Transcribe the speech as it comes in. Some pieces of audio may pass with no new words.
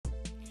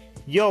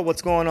Yo,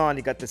 what's going on?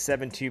 You got the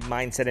 7-2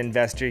 Mindset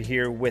Investor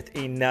here with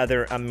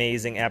another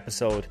amazing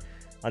episode.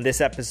 On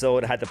this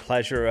episode, I had the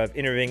pleasure of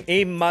interviewing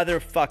a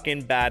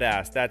motherfucking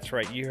badass. That's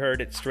right, you heard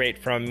it straight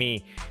from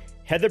me.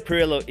 Heather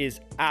Parillo is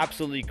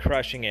absolutely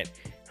crushing it.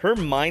 Her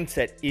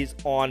mindset is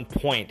on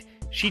point.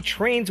 She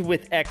trains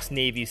with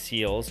ex-Navy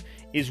SEALs,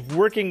 is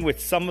working with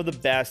some of the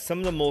best, some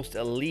of the most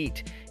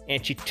elite,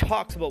 and she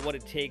talks about what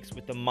it takes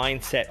with the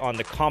mindset on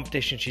the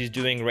competition she's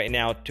doing right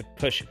now to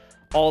push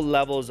all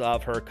levels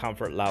of her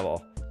comfort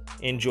level.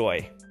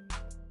 Enjoy.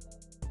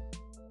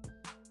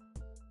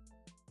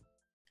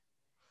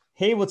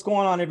 Hey, what's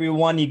going on,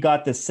 everyone? You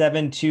got the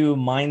 7-2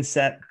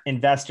 Mindset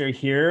Investor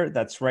here.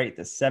 That's right,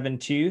 the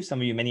 7-2.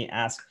 Some of you may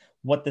ask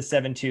what the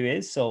 7-2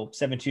 is. So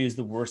 7-2 is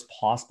the worst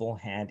possible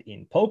hand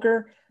in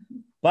poker.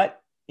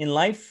 But in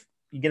life,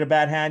 you get a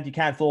bad hand, you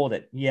can't fold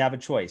it. You have a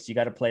choice. You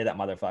got to play that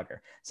motherfucker.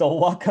 So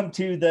welcome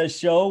to the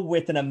show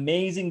with an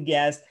amazing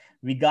guest.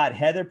 We got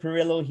Heather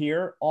Parillo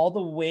here all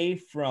the way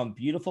from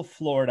beautiful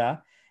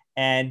Florida.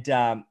 And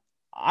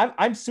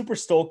I'm super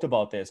stoked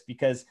about this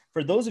because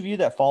for those of you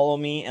that follow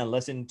me and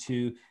listen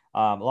to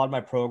a lot of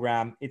my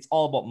program, it's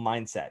all about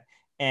mindset.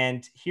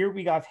 And here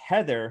we got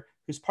Heather,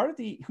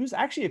 who's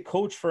actually a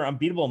coach for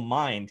Unbeatable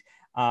Mind,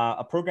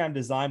 a program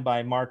designed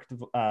by Mark.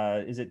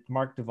 Is it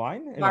Mark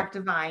Divine? Mark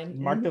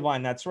Divine. Mark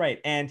Divine, that's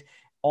right. And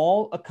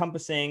all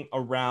encompassing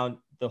around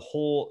the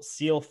whole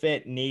SEAL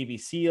fit, Navy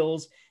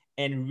SEALs.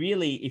 And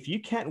really, if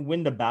you can't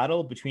win the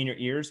battle between your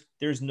ears,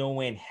 there's no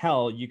way in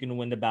hell you can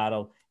win the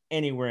battle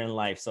anywhere in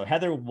life. So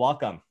Heather,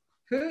 welcome.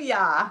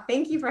 Hoo-yah.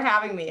 Thank you for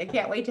having me. I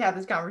can't wait to have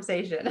this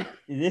conversation.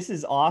 This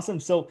is awesome.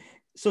 So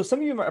some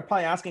of you are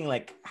probably asking,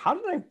 like, how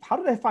did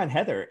I find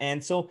Heather?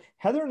 And so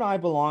Heather and I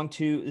belong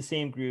to the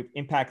same group,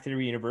 Impact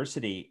Theory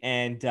University.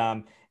 And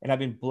I've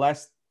been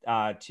blessed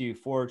to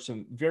forge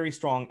some very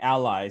strong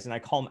allies. And I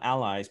call them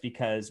allies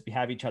because we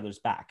have each other's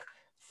back.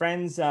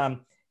 Friends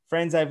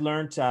I've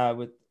learned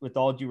with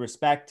all due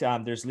respect,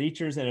 there's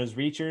leechers and there's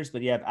reachers,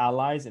 but you have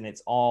allies and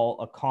it's all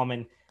a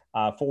common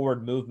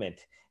forward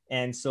movement.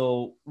 And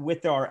so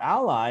with our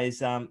allies,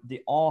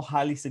 they all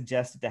highly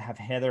suggested to have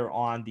Heather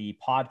on the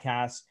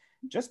podcast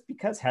just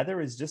because Heather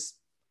is just,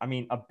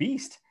 a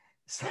beast.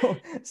 So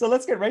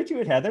let's get right to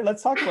it, Heather.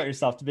 Let's talk about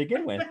yourself to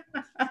begin with.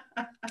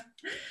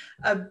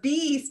 A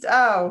beast.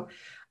 Oh,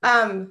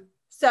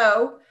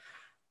 so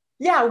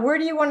yeah, where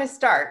do you want to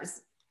start?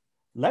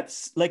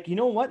 Let's get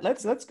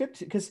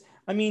to, because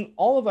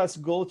all of us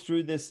go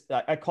through this.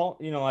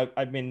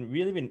 I've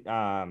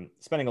been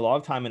spending a lot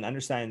of time in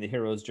understanding the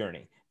hero's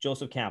journey.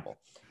 Joseph Campbell,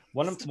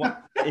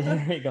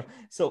 here you go.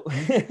 So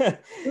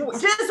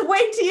just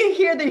wait till you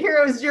hear the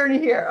hero's journey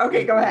here.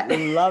 Okay, go ahead.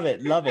 Love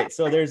it.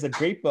 So there's a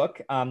great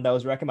book that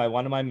was recommended by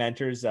one of my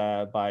mentors,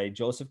 by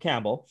Joseph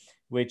Campbell,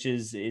 which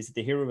is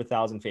The Hero of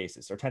 1,000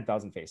 Faces or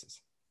 10,000 Faces.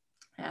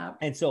 Yeah.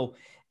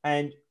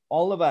 And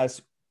all of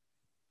us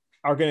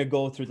are going to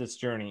go through this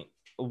journey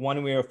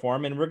one way or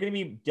form, and we're going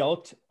to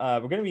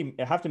be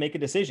have to make a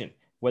decision,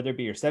 whether it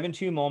be your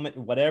 7-2 moment,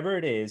 whatever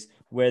it is,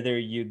 whether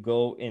you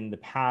go in the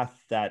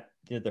path that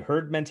the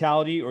herd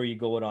mentality or you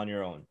go it on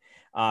your own.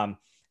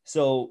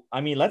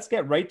 Let's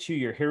get right to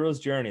your hero's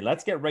journey.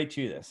 Let's get right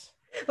to this.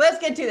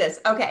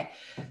 Okay.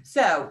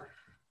 So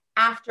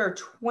after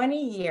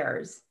 20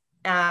 years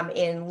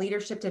in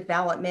leadership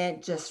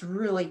development, just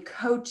really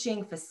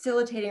coaching,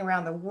 facilitating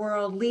around the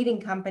world,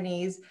 leading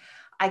companies,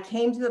 I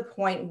came to the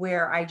point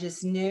where I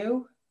just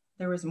knew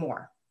there was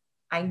more.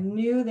 I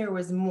knew there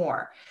was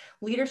more.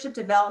 Leadership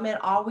development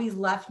always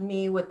left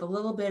me with a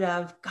little bit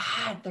of,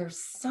 God, there's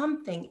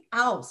something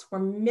else. We're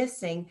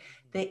missing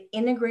the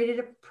integrated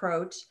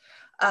approach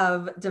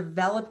of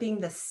developing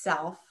the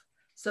self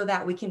so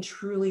that we can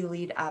truly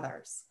lead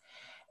others.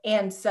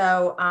 And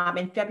so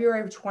in February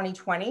of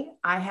 2020,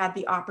 I had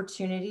the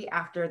opportunity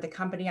after the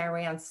company I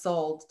ran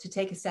sold to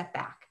take a step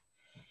back.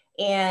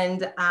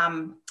 And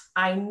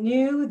I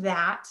knew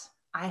that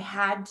I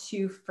had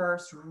to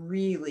first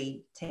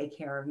really take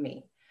care of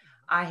me.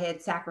 I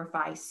had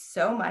sacrificed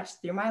so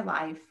much through my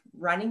life,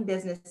 running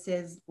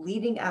businesses,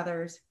 leading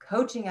others,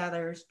 coaching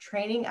others,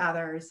 training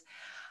others.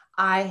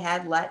 I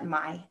had let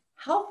my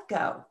health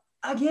go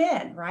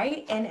again,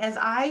 right? And as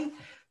I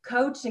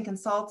coached and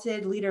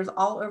consulted leaders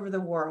all over the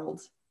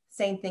world,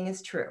 same thing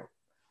is true.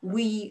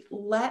 We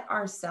let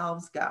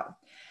ourselves go.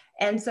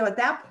 And so at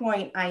that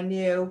point, I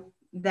knew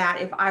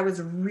that if I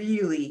was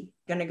really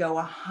going to go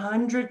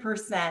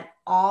 100%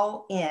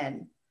 all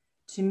in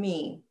to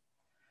me,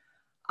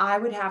 I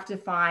would have to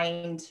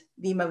find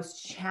the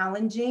most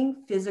challenging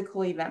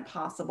physical event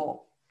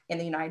possible in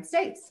the United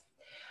States.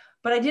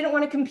 But I didn't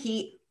want to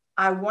compete.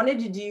 I wanted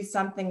to do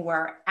something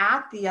where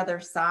at the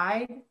other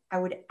side, I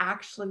would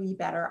actually be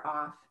better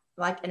off.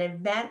 Like an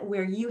event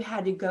where you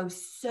had to go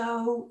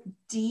so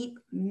deep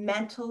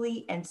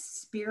mentally and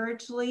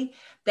spiritually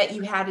that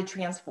you had to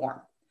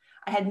transform.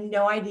 I had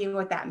no idea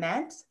what that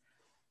meant,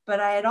 but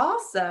I had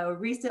also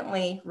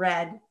recently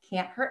read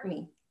Can't Hurt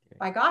Me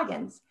by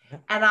Goggins.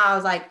 And I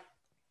was like,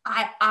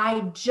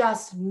 I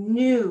just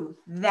knew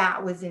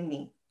that was in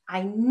me.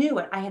 I knew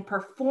it. I had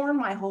performed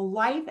my whole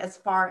life as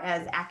far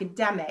as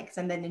academics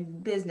and then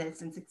in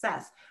business and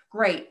success.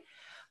 Great.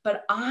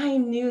 But I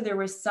knew there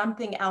was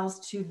something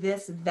else to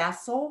this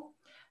vessel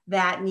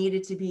that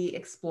needed to be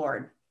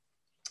explored.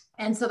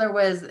 And so there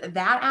was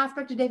that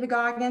aspect of David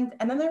Goggins.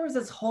 And then there was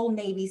this whole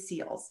Navy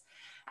SEALs.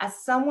 As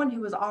someone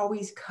who was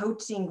always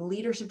coaching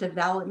leadership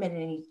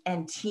development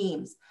and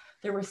teams,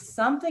 there was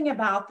something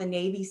about the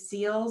Navy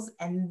SEALs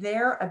and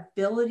their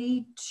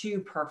ability to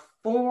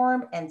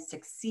perform and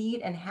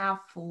succeed and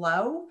have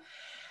flow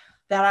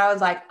that I was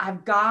like,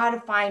 I've got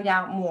to find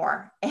out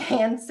more.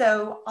 And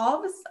so all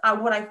of this,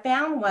 what I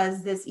found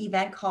was this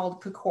event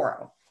called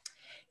Kokoro.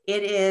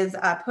 It is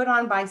put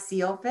on by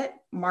SEALFIT,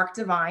 Mark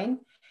Devine,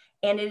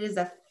 and it is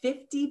a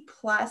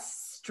 50+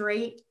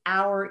 straight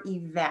hour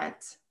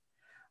event,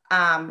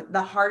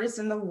 the hardest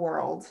in the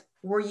world,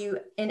 where you,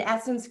 in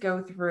essence,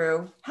 go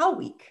through Hell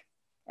Week,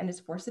 and it's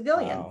for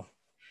civilians. Wow.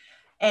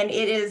 And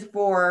it is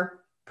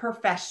for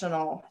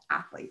professional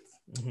athletes.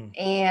 Mm-hmm.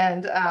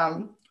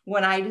 And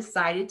when I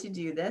decided to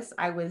do this,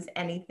 I was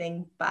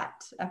anything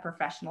but a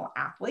professional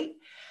athlete.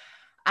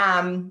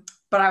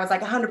 But I was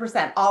like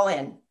 100% all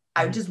in.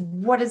 I just,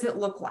 what does it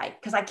look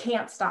like? Because I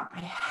can't stop. I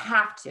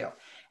have to.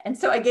 And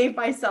so I gave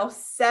myself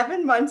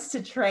 7 months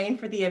to train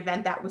for the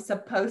event that was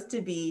supposed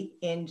to be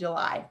in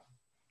July.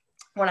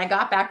 When I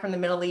got back from the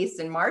Middle East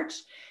in March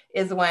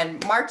is when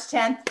March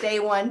 10th, day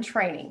one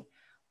training.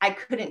 I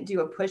couldn't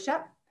do a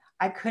push-up.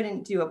 I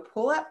couldn't do a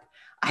pull-up.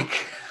 I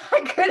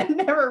could have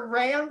never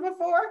ran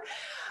before.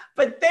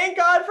 But thank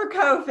God for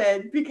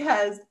COVID,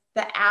 because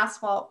the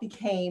asphalt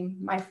became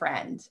my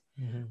friend.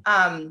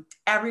 Mm-hmm.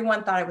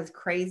 Everyone thought I was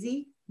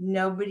crazy.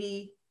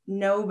 Nobody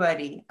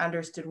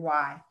understood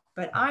why,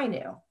 but I knew.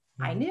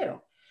 Mm-hmm. I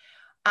knew.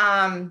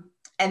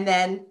 And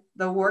then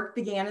the work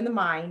began in the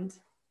mind,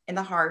 in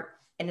the heart,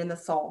 and in the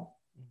soul.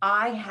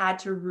 I had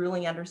to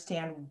really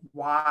understand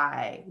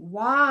why.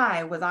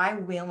 Why was I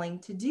willing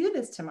to do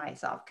this to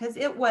myself? Because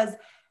it was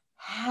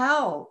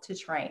hell to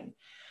train.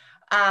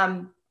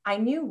 I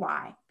knew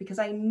why, because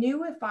I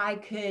knew if I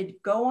could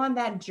go on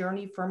that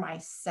journey for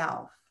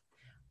myself,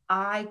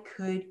 I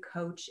could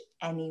coach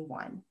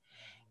anyone.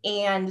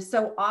 And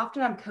so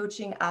often I'm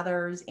coaching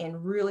others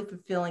in really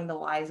fulfilling the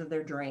lives of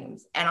their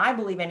dreams. And I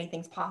believe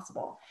anything's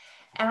possible.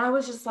 And I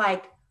was just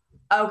like,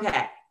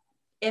 okay,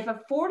 if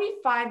a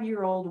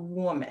 45-year-old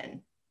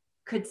woman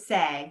could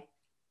say,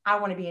 I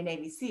want to be a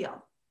Navy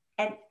SEAL,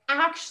 and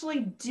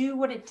actually do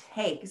what it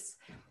takes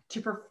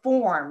to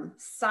perform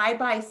side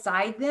by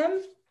side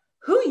them,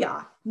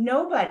 hoo-yah,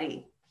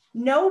 nobody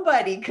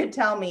could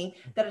tell me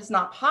that it's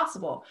not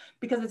possible,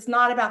 because it's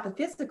not about the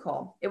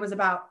physical. It was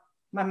about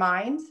my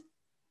mind,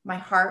 my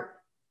heart,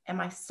 and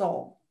my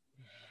soul.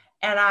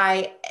 And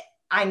I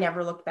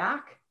never looked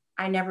back.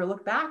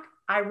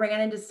 I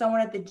ran into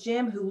someone at the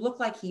gym who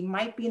looked like he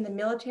might be in the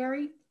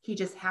military. He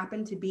just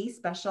happened to be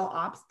Special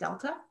Ops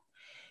Delta.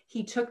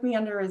 He took me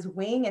under his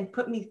wing and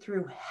put me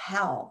through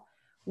hell,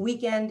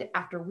 weekend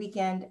after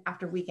weekend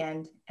after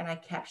weekend. And I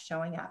kept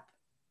showing up.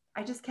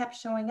 I just kept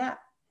showing up.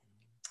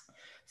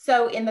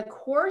 So in the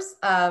course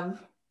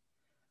of,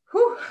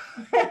 well,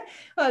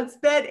 it's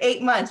been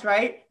 8 months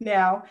right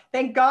now.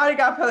 Thank God it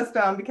got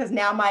postponed, because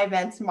now my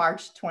event's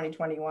March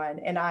 2021.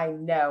 And I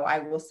know I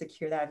will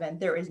secure that event.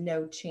 There is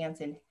no chance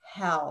in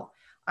hell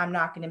I'm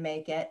not going to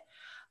make it.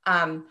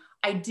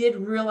 I did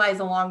realize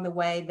along the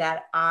way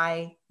that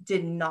I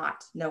did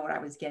not know what I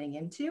was getting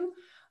into.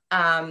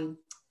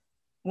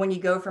 When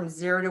you go from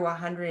 0 to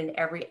 100 in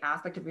every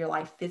aspect of your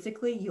life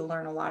physically, you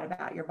learn a lot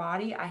about your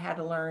body. I had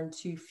to learn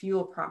to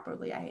fuel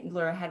properly. I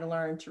had to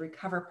learn to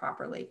recover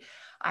properly.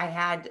 I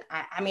had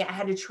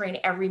to train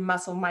every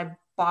muscle in my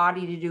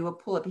body to do a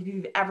pull-up. If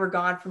you've ever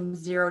gone from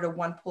 0 to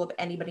 1 pull-up,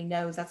 anybody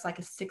knows that's like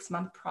a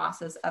 6-month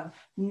process of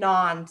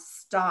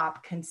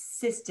non-stop,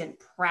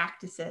 consistent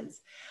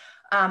practices.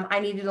 I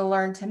needed to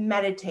learn to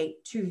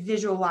meditate, to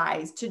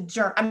visualize, to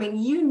journal. I mean,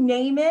 you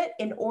name it,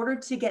 in order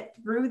to get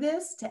through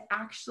this, to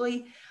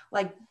actually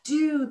like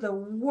do the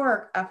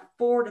work of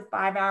 4 to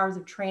 5 hours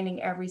of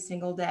training every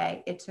single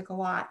day. It took a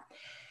lot.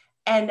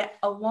 And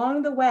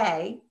along the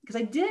way, because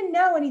I didn't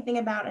know anything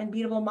about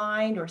Unbeatable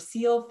Mind or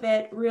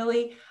SEALFIT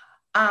really,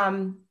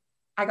 I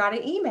got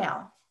an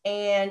email,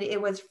 and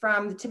it was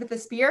from the Tip of the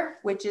Spear,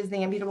 which is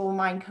the Unbeatable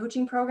Mind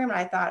coaching program. And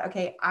I thought,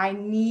 okay, I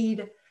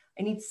need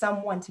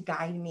someone to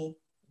guide me.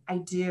 I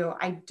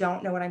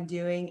don't know what I'm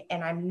doing,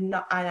 and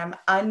I'm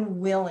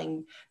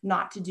unwilling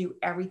not to do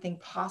everything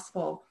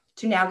possible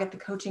to now get the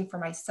coaching for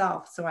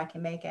myself so I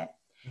can make it.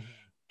 Mm-hmm.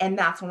 And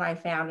that's when I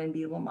found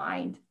Unbeatable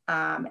Mind,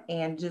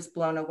 and just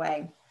blown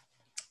away.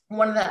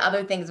 One of the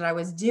other things that I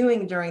was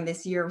doing during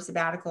this year of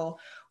sabbatical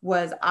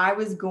was I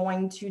was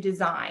going to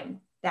design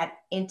that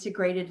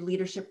integrated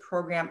leadership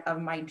program of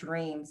my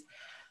dreams,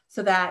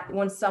 so that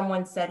when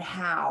someone said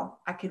how,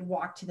 I could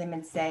walk to them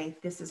and say,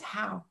 this is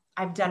how.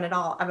 I've done it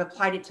all. I've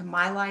applied it to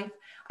my life.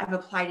 I've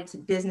applied it to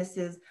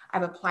businesses.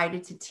 I've applied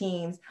it to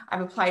teams.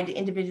 I've applied it to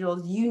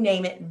individuals. You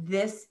name it.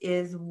 This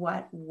is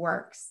what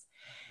works.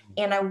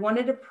 And I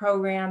wanted a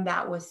program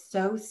that was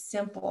so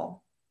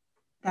simple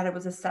that it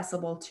was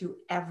accessible to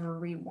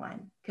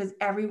everyone, because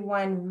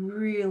everyone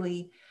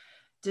really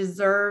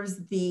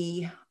deserves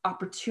the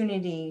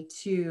opportunity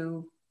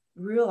to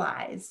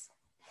realize,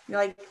 you're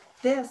like,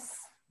 this,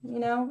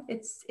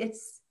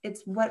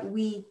 it's what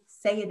we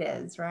say it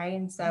is, right?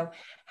 And so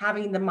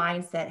having the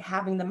mindset,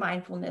 having the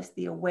mindfulness,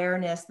 the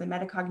awareness, the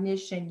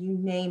metacognition, you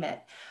name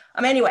it.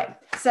 Anyway,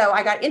 so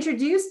I got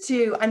introduced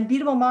to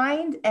Unbeatable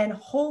Mind, and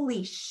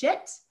holy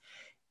shit,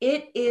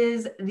 it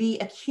is the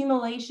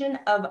accumulation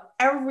of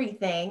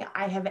everything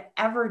I have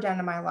ever done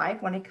in my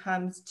life when it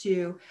comes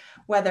to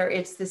whether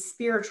it's the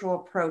spiritual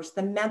approach,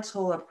 the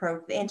mental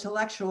approach, the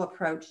intellectual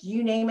approach,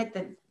 you name it,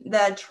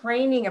 the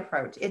training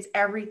approach, it's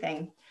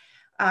everything.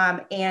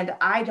 And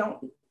I don't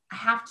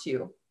have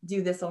to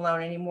do this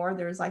alone anymore.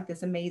 There's like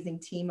this amazing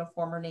team of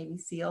former Navy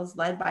SEALs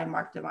led by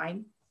Mark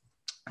Devine,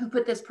 who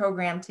put this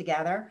program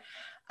together.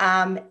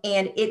 And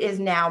it is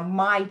now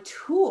my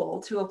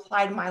tool to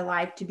apply to my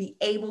life to be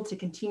able to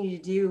continue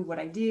to do what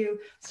I do,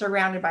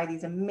 surrounded by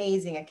these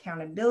amazing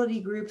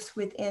accountability groups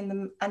within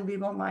the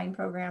Unbeatable Mind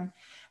program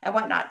and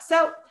whatnot.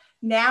 So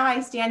now I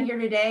stand here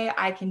today,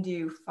 I can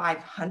do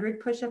 500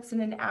 push-ups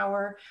in an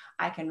hour.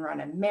 I can run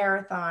a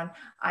marathon.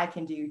 I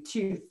can do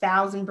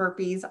 2,000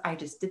 burpees. I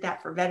just did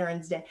that for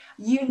Veterans Day.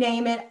 You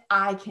name it,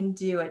 I can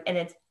do it. And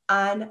it's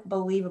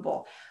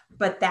unbelievable.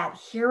 But that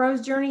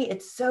hero's journey,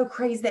 it's so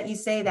crazy that you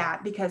say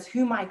that, because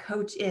who my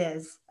coach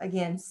is,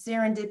 again,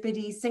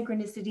 serendipity,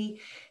 synchronicity,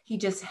 he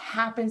just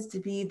happens to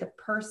be the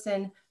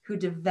person who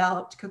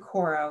developed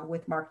Kokoro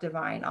with Mark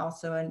Devine,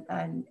 also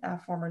a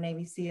former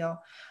Navy SEAL,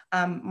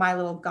 my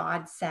little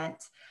God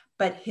sent.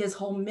 But his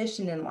whole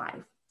mission in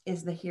life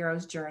is the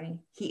hero's journey.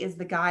 He is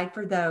the guide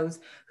for those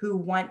who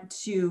want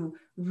to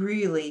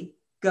really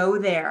go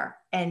there.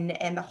 And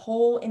the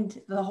whole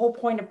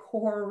point of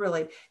core,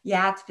 really,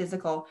 yeah, it's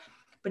physical,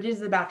 but it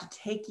is about to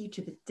take you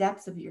to the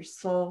depths of your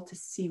soul to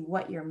see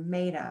what you're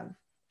made of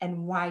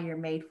and why you're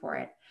made for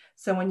it.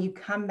 So when you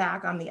come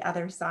back on the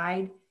other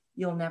side,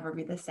 you'll never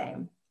be the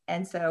same.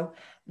 And so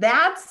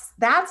that's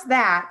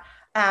that.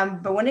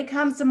 But when it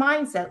comes to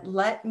mindset,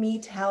 let me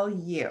tell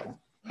you,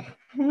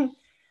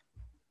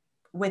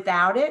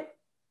 without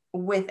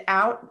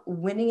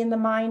winning in the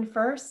mind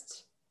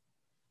first,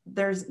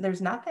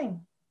 there's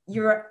nothing.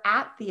 You're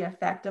at the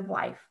effect of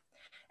life.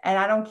 And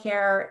I don't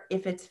care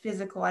if it's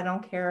physical. I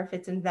don't care if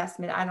it's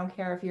investment. I don't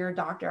care if you're a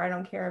doctor. I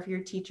don't care if you're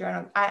a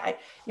teacher.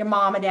 Your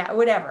mom and dad,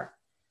 whatever.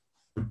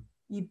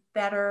 You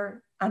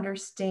better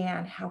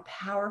understand how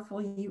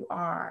powerful you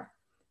are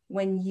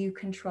when you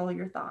control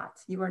your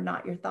thoughts. You are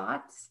not your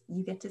thoughts.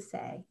 You get to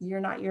say. You're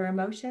not your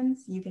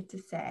emotions. You get to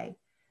say.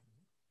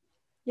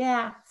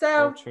 Yeah.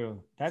 So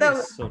true. That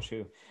is so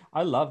true.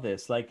 I love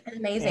this. Like,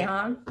 amazing,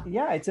 huh?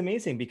 Yeah, it's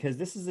amazing because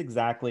this is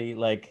exactly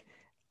like,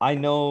 I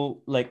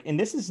know, like, and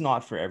this is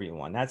not for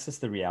everyone. That's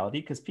just the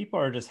reality, because people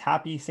are just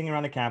happy singing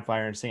around the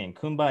campfire and singing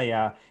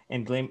kumbaya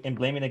and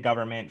blaming the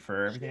government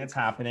for everything that's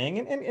happening,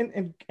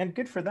 and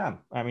good for them.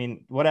 I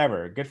mean,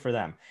 whatever, good for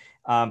them.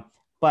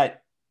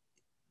 But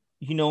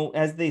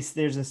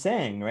there's a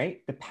saying,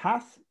 right? The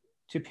path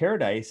to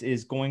paradise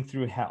is going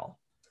through hell.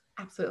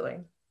 Absolutely.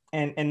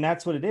 And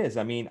that's what it is.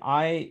 I mean,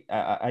 I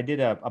did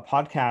a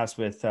podcast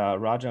with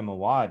Raja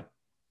Mawad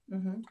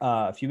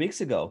a few weeks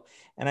ago,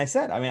 and I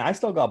said, I mean, I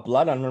still got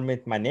blood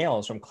underneath my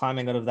nails from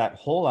climbing out of that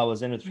hole I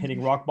was in with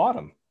hitting rock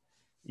bottom.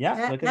 Yeah,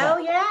 look at that.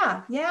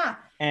 Oh yeah.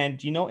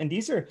 And and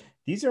these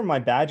are my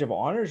badge of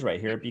honors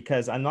right here,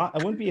 because I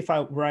wouldn't be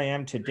where I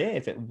am today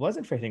if it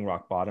wasn't for hitting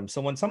rock bottom.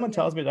 So when someone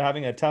tells me they're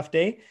having a tough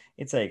day,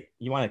 it's like,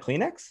 you want a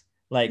Kleenex?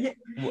 Like,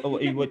 what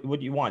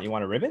do you want? You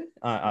want a ribbon?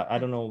 I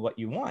don't know what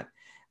you want.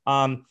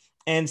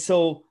 And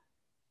so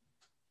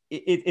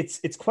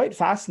it's quite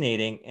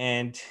fascinating.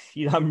 And,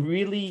 I'm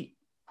really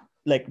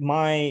like,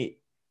 my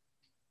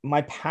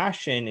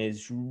passion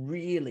is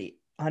really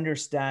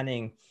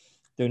understanding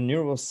the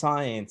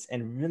neuroscience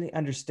and really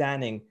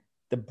understanding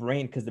the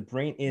brain, because the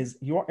brain is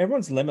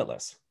everyone's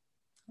limitless.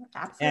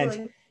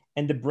 Absolutely.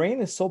 And the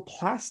brain is so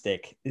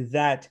plastic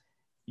that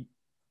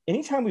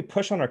anytime we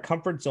push on our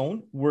comfort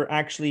zone, we're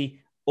actually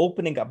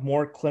opening up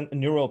more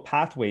neural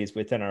pathways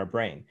within our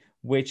brain,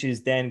 which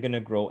is then going to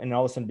grow and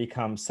all of a sudden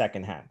become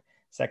secondhand.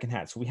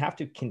 So we have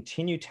to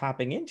continue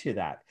tapping into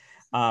that.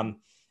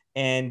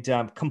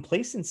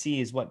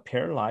 Complacency is what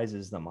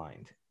paralyzes the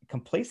mind.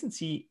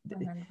 Complacency.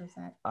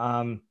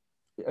 100%.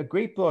 A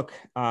great book,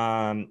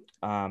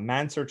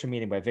 Man's Search and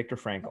Meaning by Viktor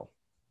Frankl.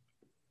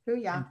 Oh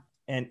yeah.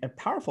 And a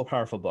powerful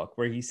book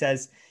where he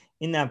says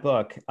in that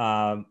book,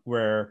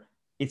 where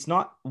it's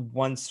not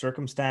one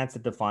circumstance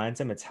that defines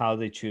them, it's how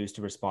they choose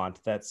to respond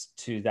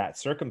to that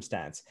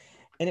circumstance.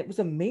 And it was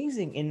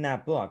amazing in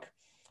that book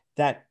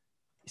that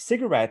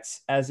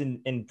cigarettes, as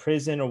in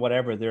prison or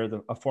whatever, they're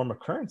a form of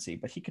currency,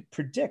 but he could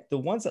predict the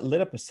ones that lit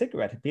up a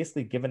cigarette had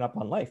basically given up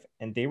on life,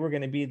 and they were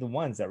going to be the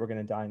ones that were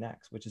going to die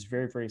next, which is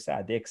very, very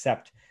sad. They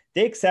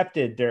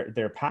accepted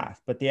their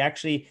path, but they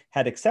actually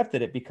had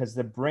accepted it because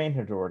the brain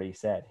had already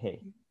said,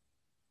 hey,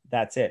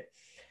 that's it.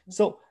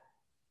 So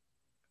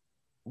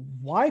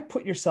why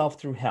put yourself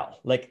through hell?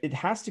 Like, it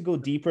has to go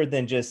deeper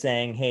than just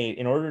saying, hey,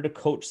 in order to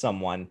coach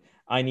someone,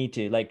 I need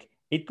to, like,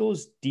 it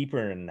goes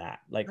deeper than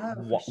that. Like, Oh,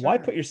 for why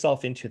sure. put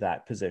yourself into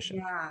that position?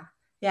 Yeah.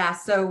 Yeah.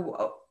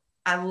 So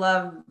I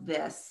love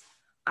this.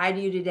 I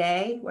do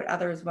today what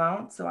others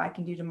won't, so I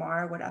can do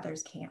tomorrow what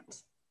others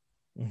can't.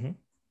 Mm-hmm.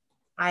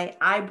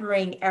 I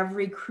bring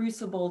every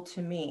crucible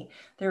to me.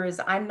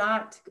 I'm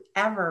not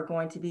ever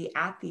going to be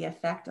at the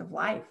effect of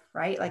life,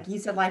 right? Like you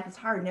said, life is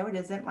hard. No, it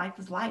isn't. Life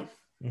is life.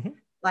 Mm-hmm.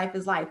 Life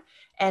is life.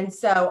 And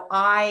so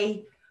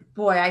I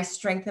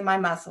strengthen my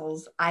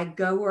muscles. I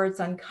go where it's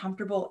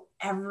uncomfortable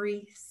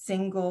every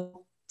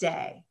single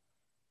day.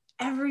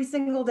 Every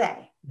single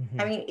day.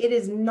 Mm-hmm. I mean, it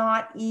is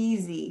not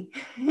easy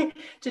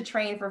to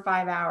train for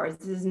 5 hours.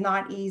 It is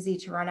not easy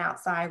to run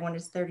outside when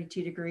it's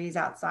 32 degrees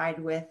outside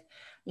with,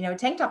 a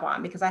tank top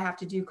on because I have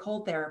to do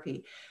cold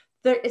therapy.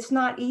 It's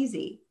not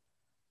easy.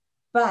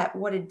 But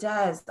what it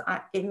does,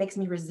 it makes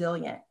me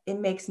resilient. It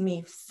makes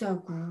me so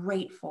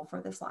grateful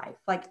for this life.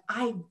 Like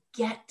I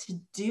get to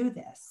do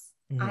this.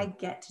 Mm-hmm. I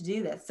get to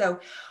do this. So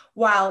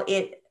while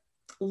it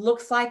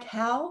looks like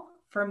hell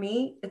for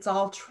me, it's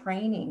all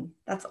training.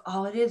 That's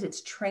all it is.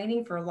 It's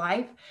training for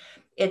life.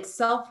 It's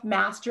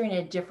self-mastery in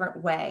a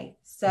different way.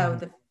 So Mm-hmm.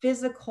 the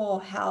physical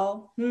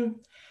hell,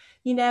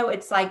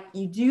 it's like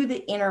you do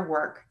the inner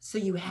work so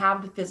you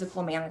have the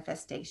physical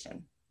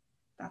manifestation.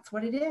 That's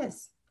what it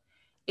is.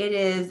 It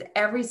is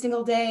every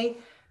single day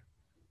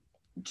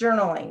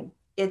journaling.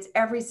 It's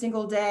every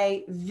single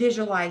day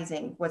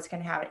visualizing what's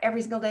going to happen.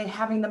 Every single day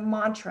having the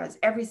mantras.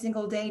 Every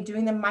single day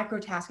doing the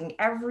microtasking.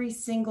 Every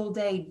single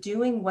day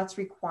doing what's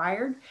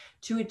required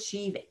to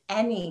achieve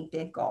any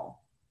big goal.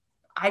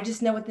 I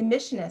just know what the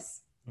mission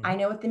is. Mm-hmm. I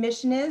know what the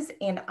mission is,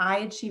 and I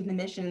achieve the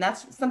mission.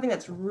 That's something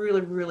that's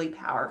really, really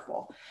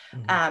powerful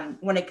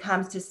when it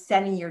comes to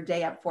setting your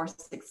day up for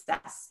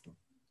success.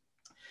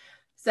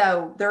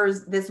 So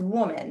there's this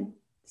woman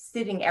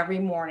sitting every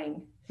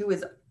morning who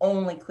is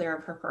only clear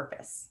of her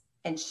purpose.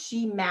 And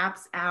she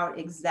maps out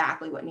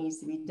exactly what needs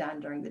to be done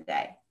during the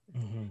day.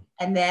 Mm-hmm.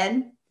 And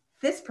then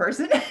this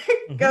person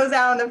goes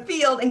out on the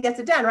field and gets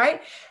it done,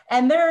 right?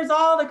 And there's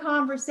all the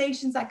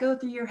conversations that go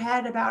through your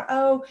head about,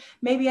 oh,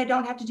 maybe I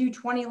don't have to do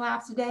 20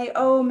 laps a day.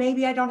 Oh,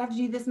 maybe I don't have to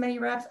do this many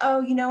reps.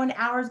 Oh, an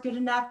hour is good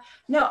enough.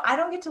 No, I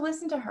don't get to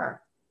listen to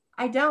her.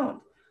 I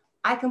don't.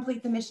 I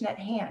complete the mission at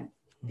hand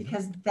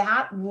because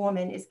that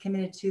woman is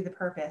committed to the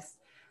purpose.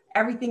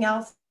 Everything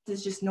else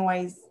is just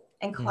noise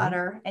and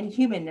clutter and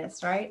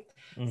humanness, right?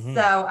 Mm-hmm.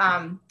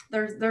 So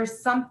there's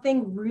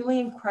something really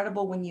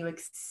incredible when you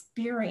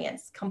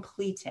experience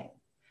completing,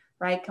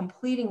 right?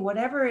 Completing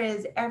whatever it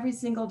is every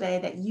single day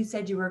that you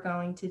said you were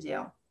going to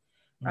do,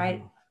 right?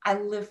 Mm-hmm. I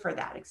live for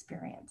that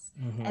experience.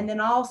 Mm-hmm. And then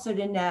also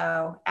to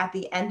know at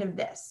the end of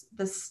this,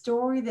 the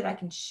story that I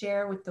can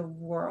share with the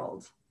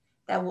world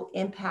that will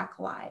impact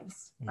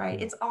lives,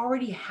 right? It's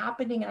already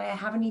happening and I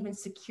haven't even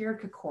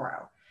secured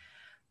Kokoro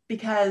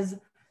because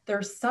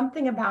there's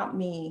something about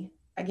me.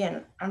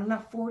 Again, I'm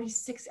not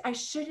 46. I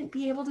shouldn't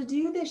be able to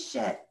do this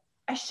shit.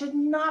 I should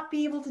not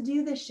be able to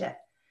do this shit.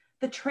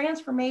 The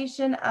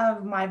transformation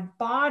of my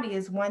body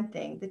is one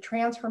thing. The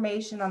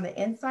transformation on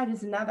the inside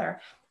is another.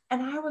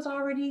 And I was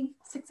already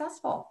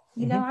successful.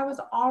 I was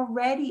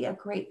already a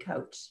great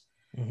coach.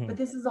 But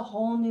this is a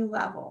whole new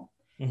level.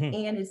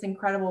 And it's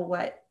incredible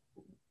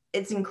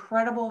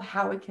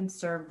how it can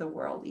serve the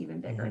world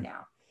even bigger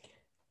now.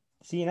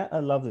 See, I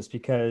love this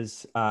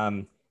because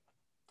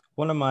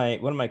one of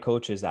my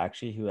coaches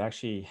who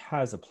actually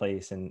has a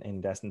place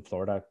in Destin,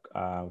 Florida,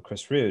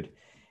 Chris Rude,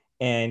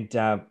 and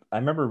I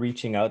remember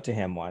reaching out to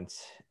him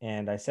once,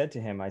 and I said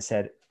to him, I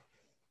said,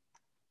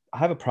 I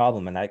have a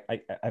problem, and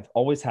I've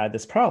always had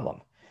this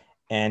problem.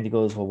 And he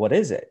goes, well, what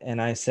is it? And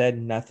I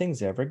said,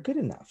 nothing's ever good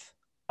enough.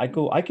 I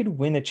could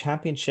win a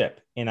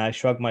championship, and I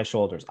shrug my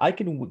shoulders. I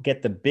could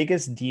get the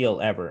biggest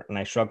deal ever, and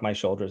I shrug my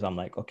shoulders. I'm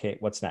like, okay,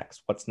 what's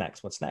next? What's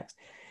next? What's next?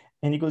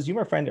 And he goes, you,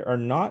 my friend,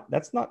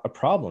 that's not a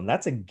problem.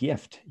 That's a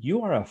gift.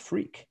 You are a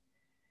freak.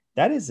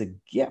 That is a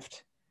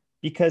gift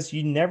because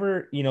you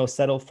never,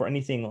 settle for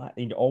anything.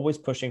 You're always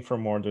pushing for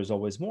more. There's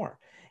always more.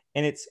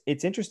 And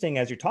it's interesting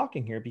as you're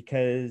talking here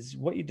because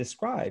what you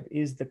describe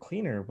is The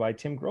Cleaner by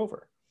Tim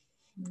Grover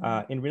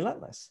in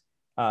Relentless.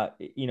 And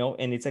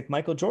it's like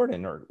Michael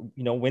Jordan or,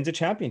 wins a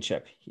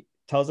championship. He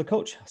tells the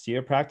coach, see you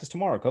at practice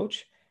tomorrow,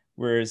 coach.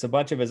 Whereas a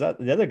bunch of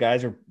the other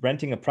guys are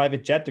renting a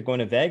private jet to go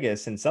into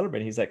Vegas and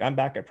celebrate. He's like, I'm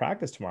back at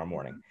practice tomorrow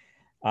morning.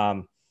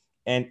 And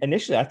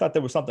initially I thought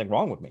there was something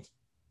wrong with me.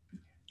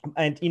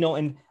 And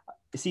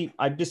see,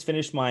 I just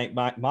finished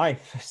my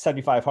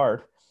 75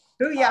 hard.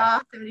 Oh yeah,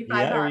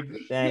 75 hard.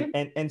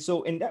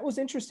 And that was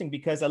interesting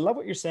because I love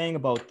what you're saying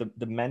about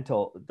the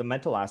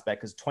mental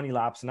aspect, because 20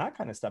 laps and that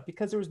kind of stuff,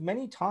 because there was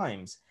many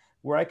times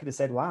where I could have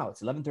said, wow,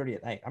 it's 11:30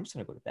 at night. I'm just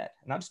going to go to bed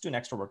and I'll just do an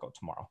extra workout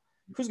tomorrow.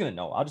 Who's going to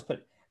know? I'll just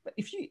put, but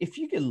if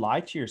you could lie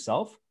to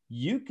yourself,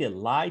 you could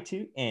lie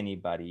to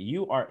anybody.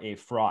 You are a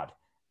fraud.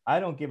 I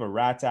don't give a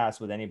rat's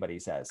ass what anybody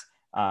says.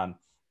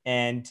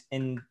 And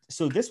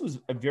so this was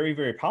a very,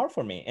 very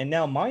powerful for me. And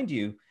now, mind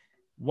you,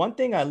 One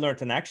thing I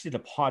learned, and I actually did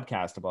a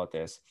podcast about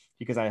this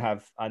because I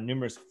have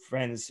numerous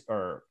friends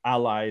or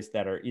allies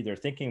that are either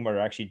thinking or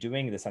actually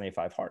doing the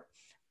 75 hard.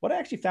 What I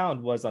actually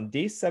found was on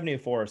day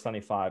 74 or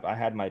 75, I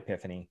had my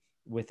epiphany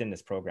within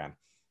this program.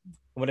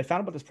 And what I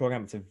found about this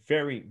program, it's a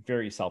very,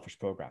 very selfish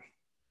program.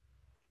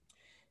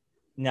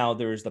 Now,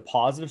 there's the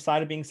positive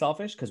side of being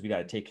selfish because we got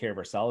to take care of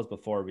ourselves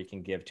before we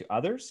can give to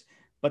others.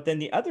 But then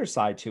the other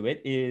side to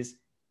it is,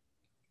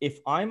 if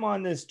I'm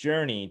on this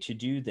journey to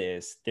do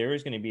this, there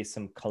is going to be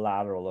some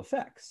collateral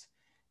effects.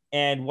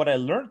 And what I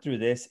learned through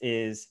this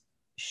is,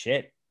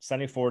 shit,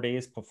 74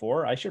 days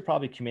before, I should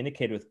probably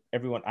communicate with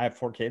everyone. I have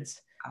 4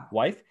 kids,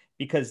 wife,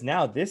 because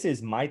now this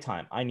is my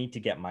time. I need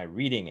to get my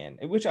reading in,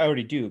 which I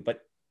already do.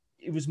 But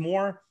it was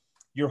more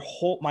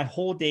my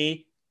whole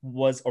day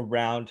was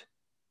around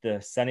the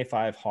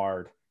 75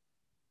 hard,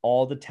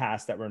 all the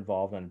tasks that were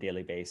involved on a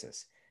daily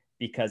basis,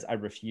 because I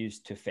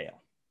refused to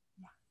fail.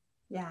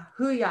 Yeah,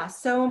 Huya,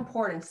 so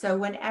important. So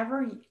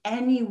whenever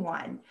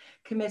anyone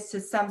commits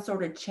to some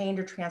sort of change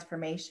or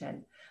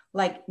transformation,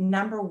 like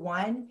number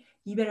one,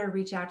 you better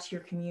reach out to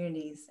your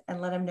communities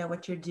and let them know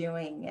what you're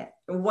doing,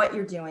 why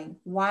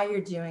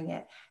you're doing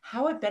it,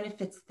 how it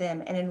benefits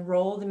them, and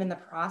enroll them in the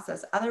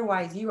process.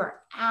 Otherwise, you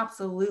are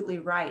absolutely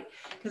right.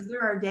 Because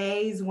there are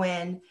days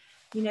when,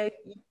 you know,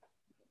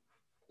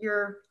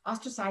 you're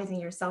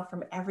ostracizing yourself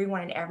from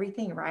everyone and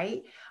everything,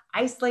 right?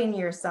 Isolating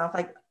yourself,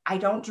 like, I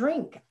don't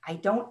drink, I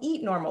don't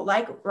eat normal,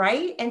 like,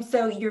 right? And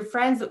so your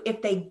friends, if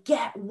they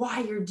get why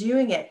you're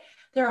doing it,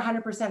 they're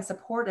 100%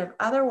 supportive.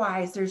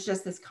 Otherwise, there's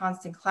just this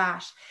constant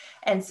clash.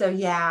 And so,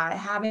 yeah,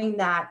 having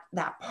that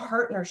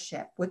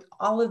partnership with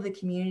all of the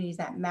communities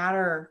that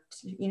matter,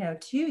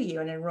 to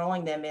you and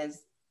enrolling them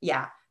is,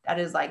 yeah, that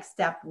is like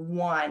step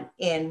one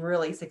in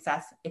really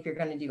success if you're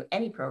going to do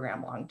any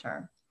program long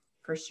term,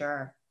 for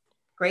sure.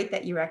 Great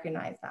that you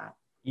recognize that.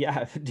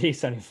 Yeah, day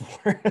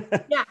 74.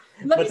 Yeah.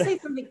 Let me say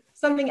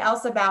something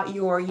else about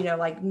your,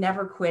 like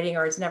never quitting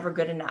or it's never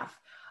good enough.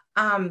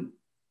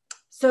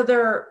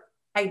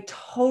 I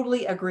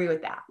totally agree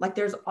with that. Like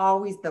there's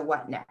always the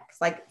what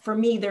next. Like for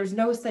me, there's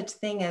no such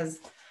thing as,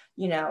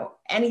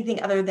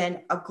 anything other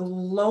than a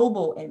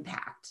global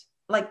impact,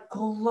 like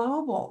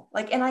global,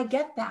 like, and I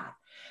get that,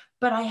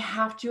 but I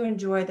have to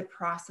enjoy the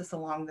process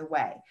along the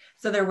way.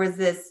 So there was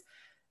this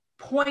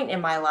point in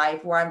my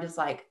life where I'm just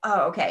like,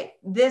 oh, okay,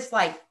 this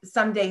like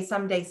someday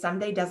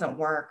doesn't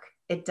work.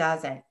 It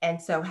doesn't.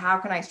 And so how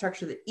can I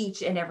structure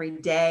each and every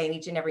day and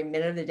each and every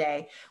minute of the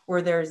day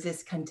where there's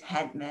this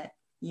contentment,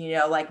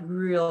 like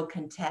real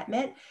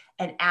contentment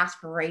and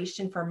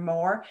aspiration for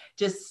more,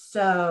 just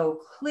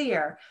so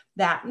clear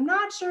that I'm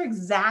not sure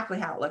exactly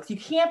how it looks. You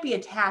can't be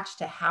attached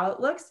to how it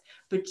looks,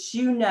 but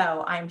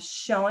I'm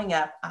showing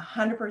up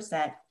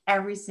 100%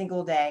 every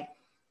single day,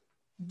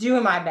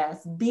 doing my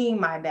best, being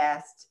my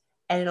best,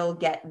 and it'll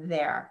get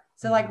there.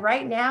 So like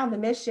right now, the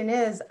mission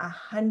is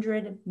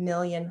 100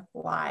 million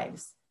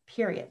lives,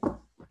 period.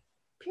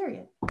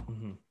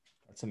 Mm-hmm.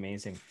 That's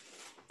amazing.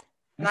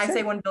 And I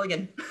say 1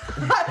 billion,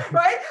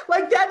 right?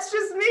 Like, that's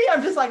just me.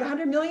 I'm just like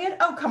 100 million.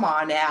 Oh, come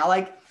on now.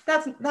 Like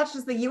that's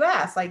just the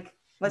US. Like,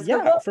 let's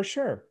go. For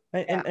sure.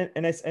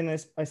 And I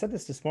said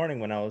this morning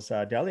when I was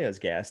Delia's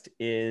guest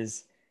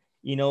is,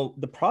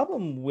 the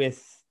problem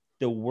with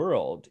the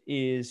world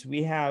is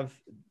we have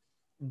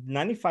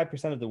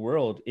 95% of the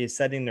world is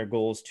setting their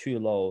goals too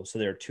low, so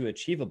they're too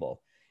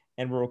achievable.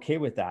 And we're okay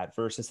with that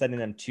versus setting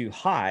them too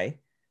high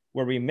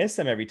where we miss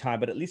them every time,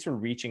 but at least we're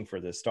reaching for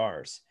the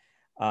stars.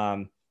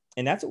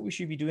 And that's what we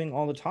should be doing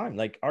all the time.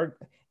 And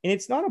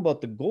it's not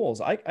about the goals.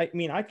 I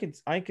mean, I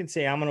could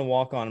say I'm going to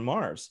walk on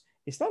Mars.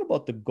 It's not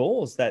about the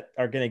goals that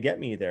are going to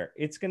get me there.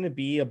 It's going to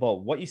be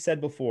about what you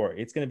said before.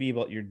 It's going to be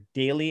about your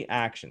daily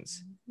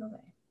actions.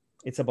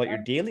 It's about your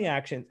daily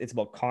actions. It's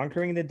about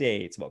conquering the day.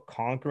 It's about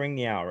conquering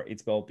the hour.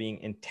 It's about being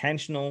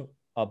intentional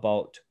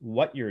about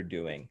what you're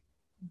doing.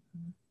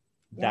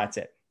 That's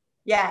it.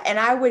 Yeah. And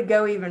I would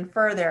go even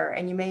further.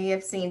 And you may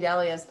have seen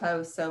Delia's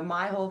post. So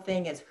my whole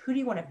thing is, who do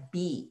you want to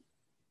be?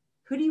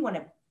 Who do you want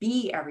to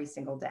be every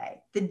single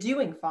day? The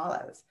doing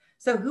follows.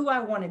 So who I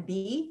want to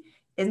be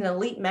is an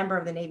elite member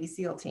of the Navy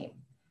SEAL team.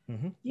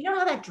 Mm-hmm. You know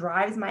how that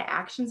drives my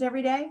actions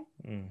every day?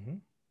 Mm-hmm.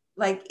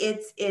 Like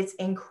it's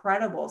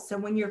incredible. So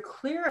when you're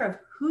clear of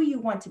who you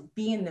want to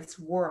be in this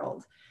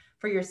world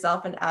for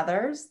yourself and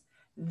others,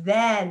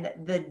 then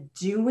the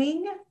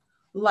doing,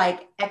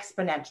 like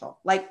exponential,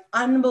 like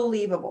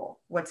unbelievable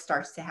what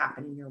starts to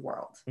happen in your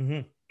world.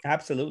 Mm-hmm.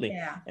 Absolutely.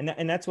 Yeah.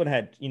 And that's what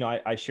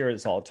I share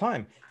this all the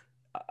time.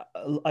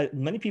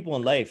 Many people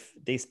in life,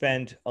 they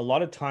spend a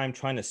lot of time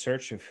trying to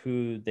search of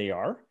who they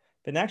are,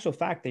 but in actual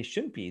fact, they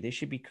shouldn't be. They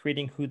should be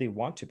creating who they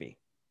want to be.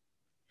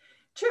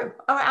 True.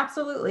 Oh,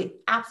 absolutely.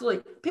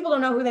 Absolutely. People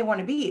don't know who they want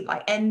to be.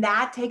 Like, and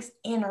that takes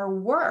inner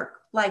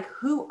work. Like,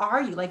 who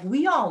are you? Like,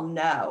 we all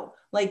know,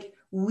 like,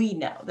 we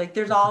know, like,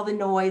 there's all the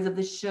noise of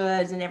the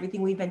shoulds and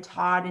everything we've been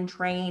taught and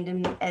trained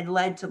and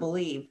led to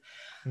believe.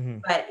 Mm-hmm.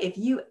 But if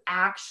you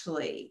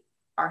actually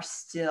are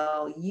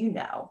still,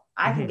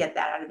 I can get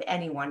that out of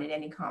anyone in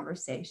any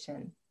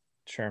conversation.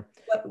 Sure.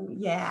 But,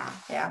 yeah.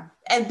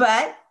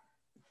 But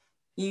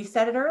You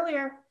said it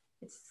earlier.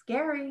 It's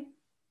scary.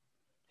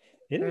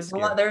 It is There's a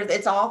scary. lot,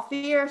 it's all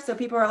fear. So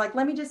people are like,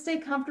 let me just stay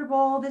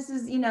comfortable. This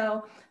is,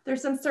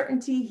 there's some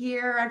certainty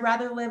here. I'd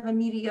rather live a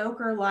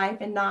mediocre life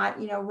and not,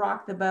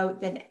 rock the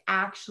boat than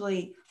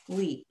actually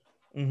leap.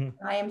 Mm-hmm.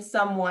 I am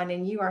someone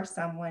and you are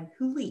someone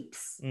who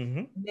leaps.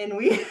 Mm-hmm. Then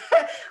we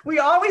we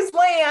always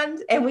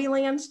land, and we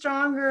land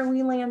stronger and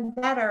we land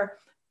better.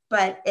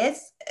 But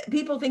it's,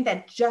 people think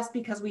that just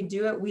because we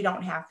do it, we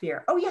don't have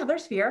fear. Oh yeah,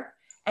 there's fear.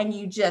 And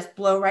you just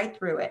blow right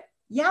through it.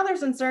 Yeah,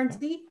 there's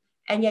uncertainty.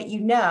 And yet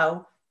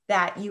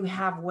that you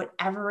have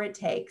whatever it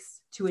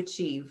takes to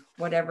achieve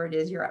whatever it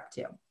is you're up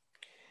to.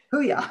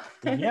 Hoo-yah.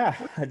 Yeah,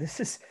 this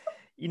is,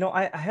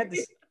 I had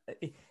this,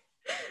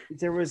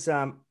 there was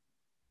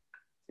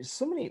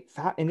so many,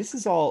 and this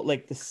is all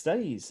like the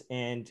studies.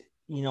 And,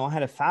 I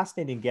had a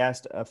fascinating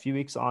guest a few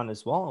weeks on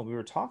as well. And we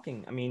were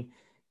talking, I mean,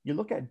 you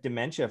look at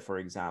dementia, for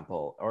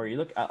example, or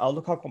I'll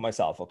look up for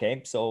myself.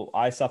 Okay. So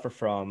I suffer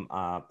from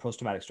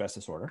post-traumatic stress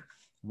disorder.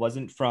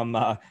 Wasn't from,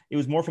 it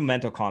was more from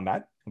mental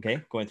combat.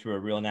 Okay. Going through a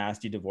real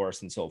nasty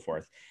divorce and so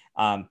forth.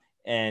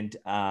 And,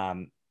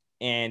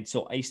 and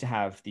so I used to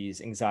have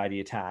these anxiety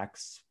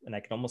attacks, and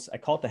I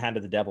call it the hand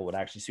of the devil, would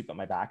actually sweep up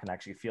my back and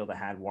actually feel the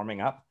hand warming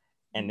up.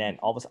 And then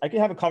all of a sudden I could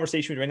have a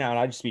conversation with you right now and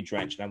I'd just be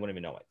drenched and I wouldn't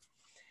even know it.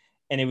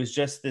 And it was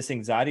just this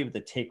anxiety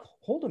that take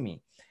hold of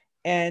me.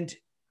 And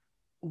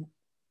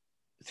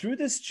through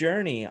this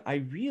journey, I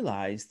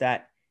realized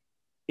that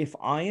if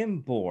I am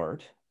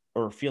bored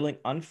or feeling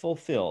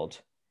unfulfilled,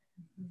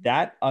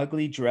 that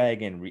ugly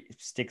dragon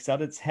sticks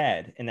out its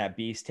head and that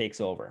beast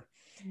takes over.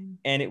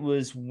 And it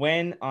was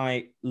when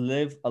I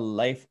live a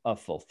life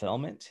of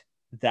fulfillment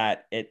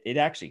that it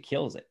actually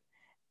kills it.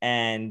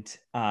 And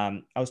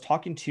I was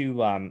talking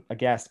to a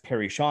guest,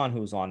 Parillo, who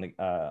was on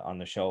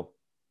the show,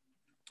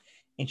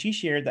 and she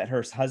shared that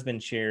her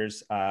husband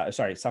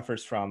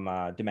suffers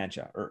from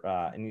dementia,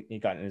 and he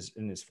got in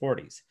his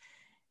 40s.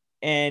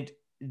 And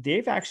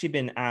they've actually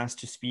been asked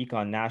to speak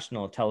on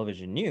national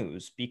television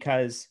news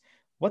because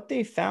what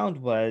they found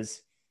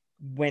was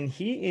when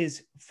he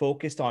is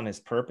focused on his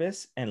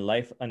purpose and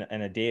life and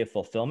a day of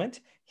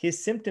fulfillment,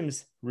 his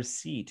symptoms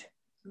recede.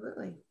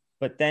 Absolutely.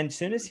 But then as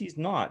soon as he's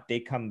not, they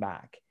come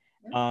back.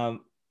 Yeah.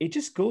 It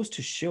just goes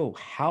to show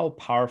how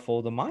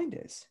powerful the mind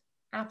is.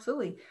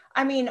 Absolutely.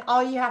 I mean,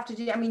 all you have to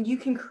do, you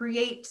can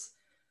create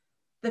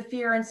the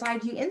fear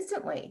inside you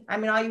instantly. I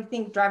mean, all you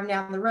think driving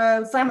down the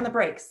road, slam on the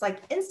brakes,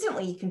 like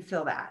instantly you can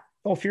feel that.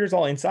 Oh, fear is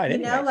all inside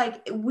anyway.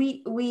 Like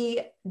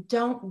we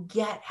don't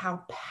get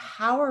how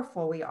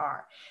powerful we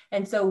are.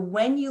 And so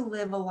when you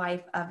live a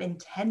life of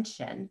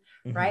intention,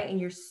 mm-hmm. right, and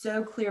you're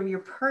so clear of your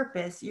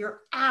purpose,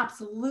 you're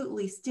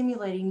absolutely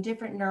stimulating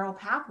different neural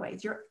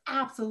pathways. You're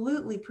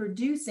absolutely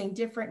producing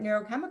different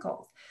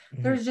neurochemicals.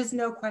 Mm-hmm. There's just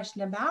no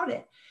question about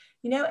it.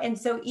 And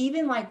so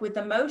even like with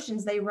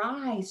emotions, they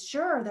rise.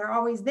 Sure, they're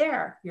always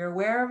there. You're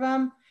aware of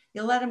them.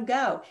 You let them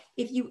go.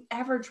 If you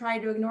ever try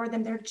to ignore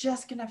them, they're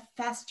just going to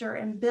fester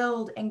and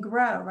build and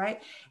grow,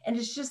 right? And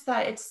it's just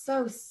that it's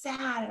so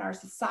sad in our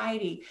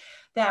society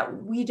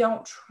that we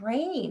don't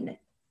train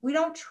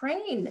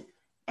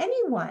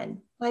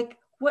anyone like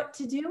what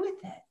to do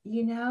with it,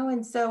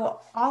 And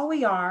so all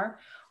we are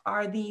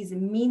these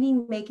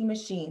meaning-making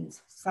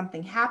machines.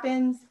 Something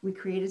happens, we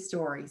create a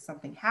story.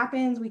 Something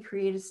happens, we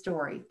create a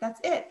story.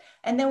 That's it.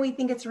 And then we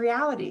think it's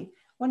reality,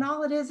 when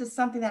all it is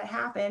something that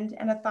happened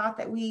and a thought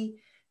that we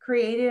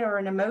created or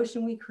an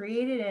emotion we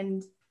created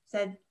and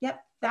said,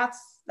 yep,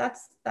 that's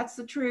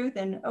the truth.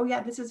 And oh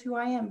yeah, this is who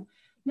I am.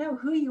 No,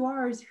 who you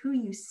are is who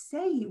you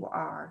say you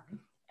are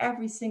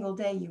every single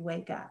day you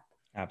wake up.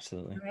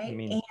 Absolutely. Right.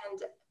 And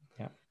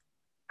yeah.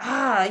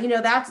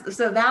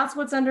 That's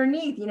what's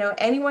underneath.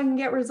 Anyone can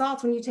get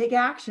results when you take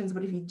actions,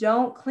 but if you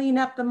don't clean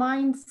up the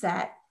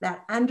mindset,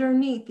 that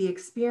underneath, the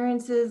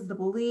experiences, the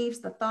beliefs,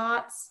 the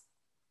thoughts,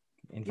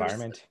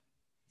 environment.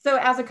 So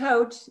as a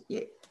coach,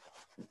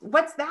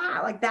 what's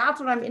that? Like, that's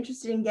what I'm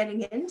interested in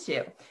getting into.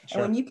 Sure.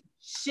 And when you can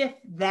shift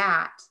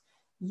that,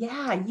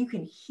 yeah, you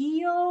can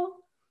heal.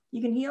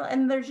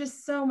 And there's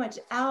just so much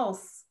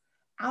else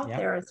out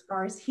there as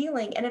far as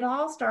healing. And it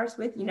all starts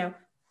with,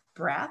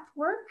 breath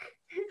work,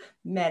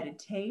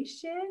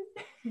 meditation,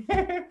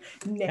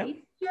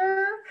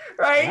 nature,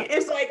 right?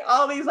 It's like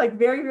all these like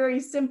very, very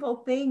simple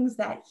things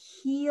that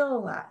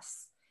heal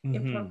us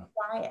if we're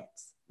quiet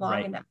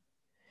long enough.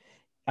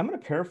 I'm going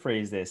to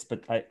paraphrase this,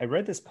 but I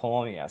read this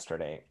poem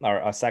yesterday, or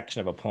a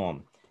section of a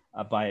poem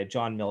by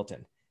John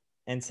Milton,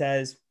 and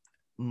says,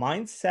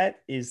 mindset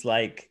is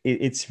like,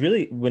 it's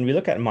really, when we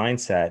look at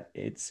mindset,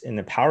 it's in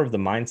the power of the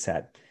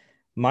mindset.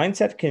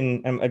 Mindset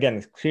can,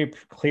 again,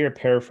 clear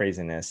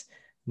paraphrasing this,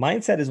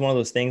 mindset is one of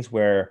those things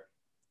where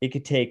it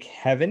could take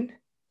heaven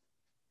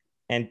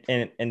and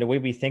the way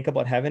we think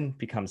about heaven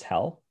becomes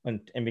hell,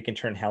 and we can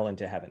turn hell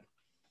into heaven.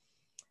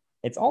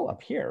 It's all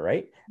up here,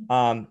 right?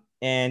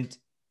 And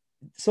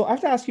so I have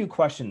to ask you a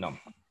question though.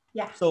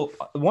 Yeah. So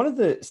one of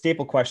the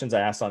staple questions I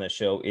asked on this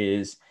show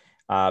is,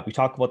 we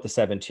talk about the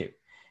 7-2.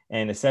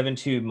 And the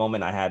 7-2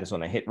 moment I had is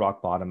when I hit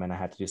rock bottom and I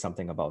had to do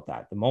something about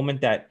that. The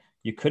moment that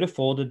you could have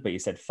folded, but you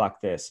said,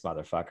 fuck this,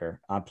 motherfucker.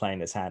 I'm playing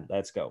this hand.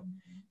 Let's go.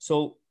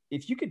 So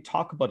if you could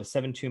talk about a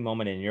 7-2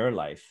 moment in your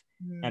life,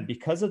 and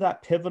because of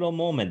that pivotal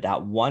moment,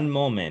 that one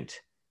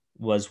moment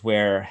was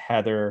where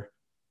Heather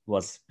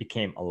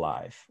became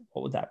alive,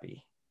 what would that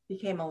be?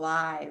 Became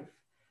alive.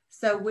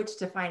 So which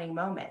defining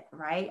moment,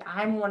 right?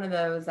 I'm one of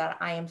those that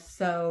I am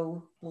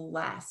so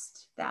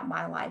blessed that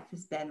my life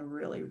has been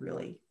really,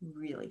 really,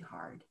 really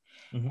hard.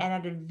 And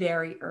at a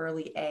very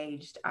early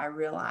age, I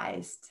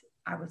realized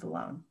I was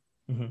alone.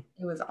 It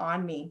was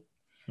on me.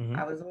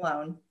 I was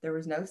alone. There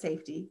was no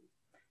safety.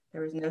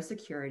 There was no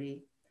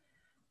security.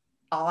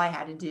 All I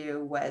had to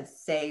do was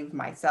save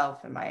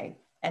myself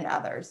and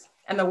others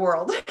and the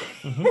world.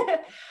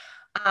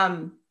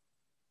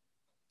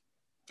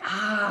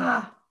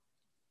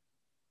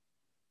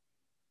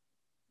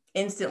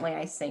 Instantly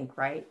I sink,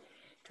 right?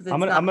 So I'm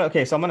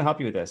gonna help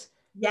you with this.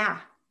 Yeah.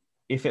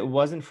 If it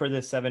wasn't for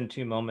this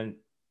 7-2 moment,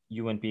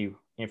 you wouldn't be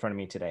in front of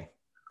me today.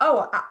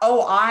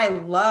 I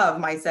love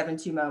my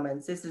 7-2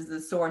 moments. This is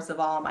the source of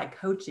all my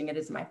coaching. It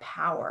is my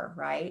power,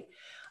 right?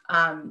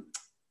 I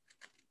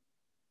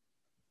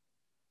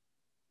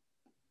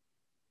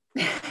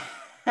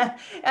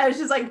was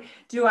just like,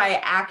 do I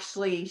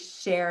actually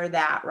share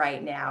that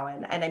right now?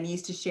 And I'm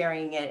used to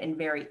sharing it in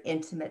very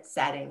intimate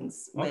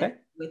settings with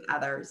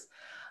others.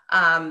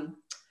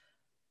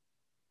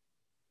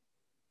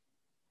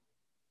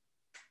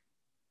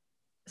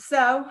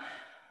 So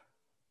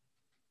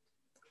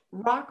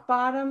rock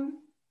bottom,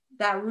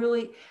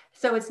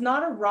 so it's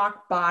not a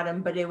rock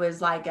bottom, but it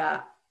was like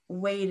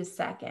wait a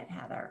second,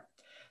 Heather.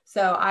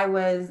 So I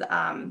was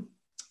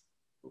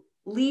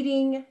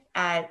leading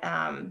at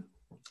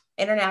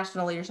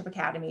international leadership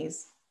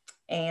academies,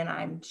 and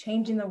I'm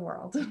changing the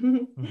world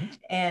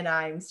and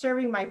I'm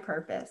serving my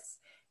purpose,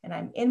 and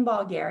I'm in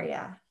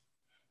Bulgaria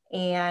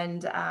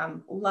and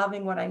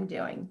loving what I'm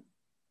doing.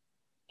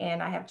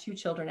 And I have 2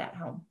 children at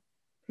home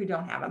who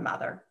don't have a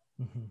mother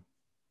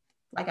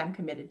like I'm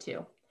committed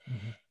to.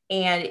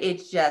 And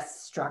it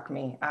just struck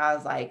me. I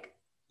was like,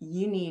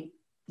 you need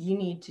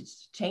to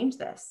change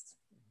this.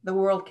 The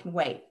world can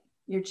wait.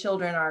 Your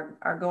children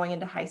are going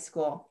into high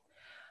school.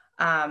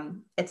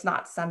 It's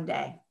not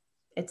someday,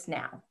 it's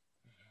now.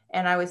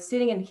 And I was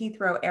sitting in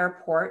Heathrow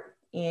Airport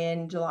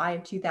in July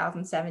of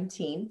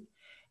 2017,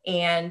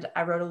 and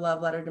I wrote a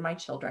love letter to my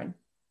children.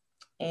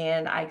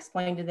 And I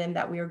explained to them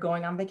that we were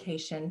going on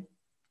vacation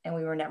and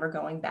we were never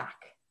going back.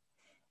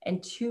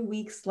 And 2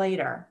 weeks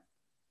later,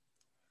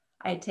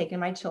 I had taken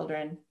my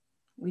children,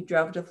 we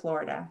drove to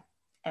Florida,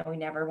 and we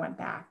never went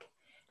back.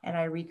 And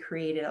I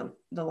recreated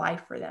the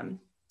life for them.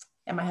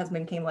 And my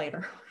husband came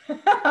later.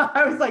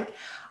 I was like,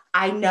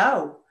 I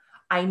know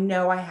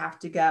I have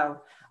to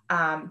go.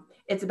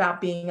 It's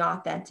about being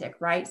authentic,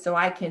 right? So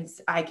I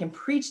can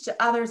preach to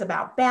others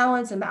about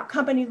balance and about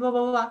companies, blah,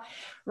 blah, blah,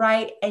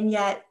 right? And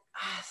yet,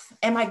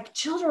 and my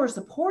children were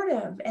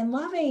supportive and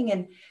loving.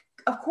 And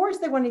of course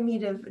they wanted me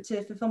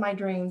to fulfill my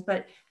dreams,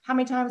 but how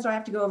many times do I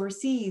have to go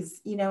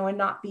overseas, and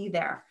not be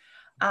there?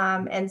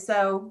 And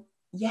so,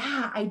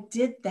 yeah, I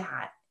did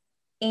that.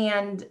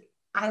 And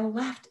I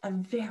left a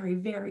very,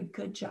 very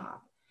good job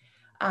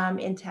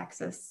in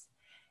Texas.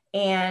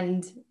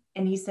 And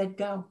he said,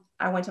 go.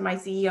 I went to my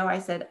CEO. I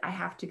said, I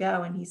have to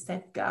go. And he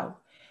said, go.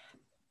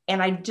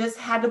 And I just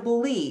had to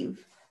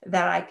believe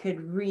that I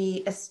could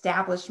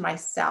reestablish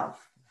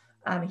myself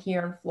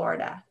here in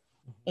Florida.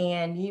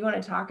 And you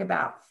want to talk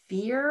about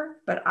fear,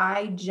 but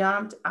I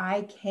jumped,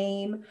 I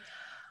came,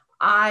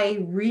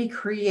 I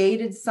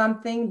recreated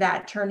something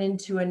that turned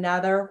into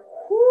another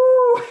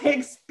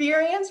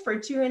experience for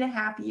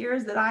 2.5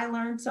 years that I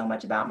learned so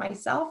much about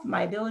myself,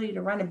 my ability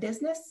to run a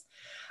business.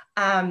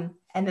 And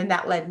then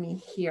that led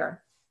me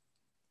here.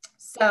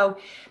 So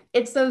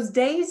it's those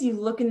days you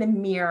look in the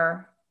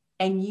mirror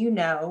and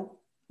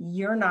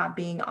you're not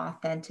being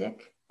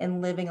authentic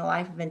and living a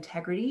life of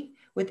integrity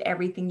with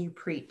everything you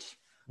preach.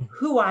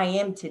 Who I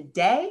am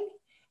today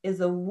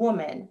is a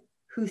woman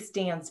who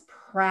stands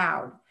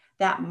proud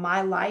that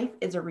my life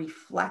is a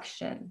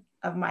reflection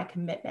of my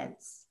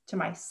commitments to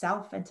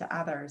myself and to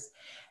others.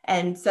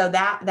 And so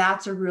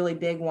that's a really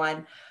big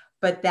one.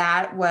 But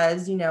that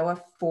was,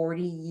 a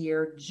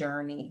 40-year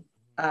journey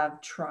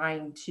of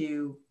trying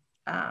to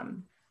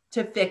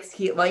fix,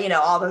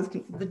 all those,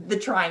 the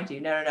trying to,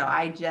 no.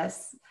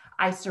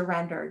 I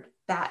surrendered.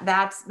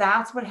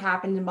 That's what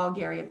happened in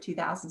Bulgaria of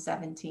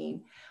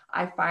 2017.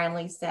 I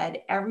finally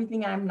said,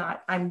 everything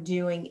I'm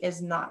doing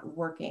is not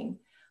working.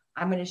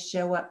 I'm going to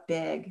show up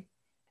big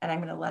and I'm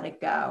going to let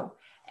it go.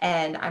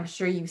 And I'm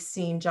sure you've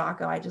seen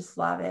Jocko. I just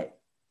love it.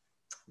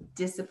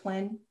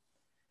 Discipline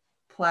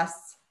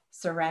plus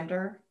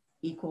surrender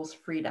equals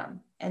freedom.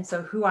 And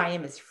so who I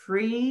am is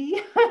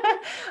free.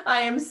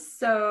 I am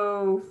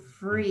so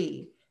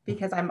free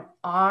because I'm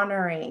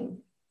honoring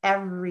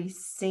every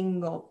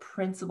single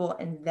principle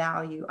and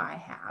value I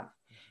have.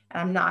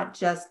 And I'm not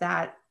just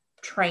that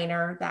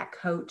trainer, that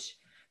coach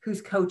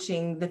who's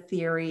coaching the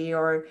theory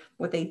or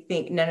what they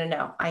think. No, no,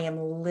 no. I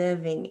am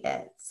living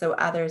it so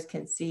others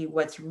can see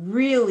what's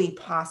really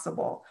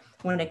possible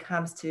when it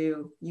comes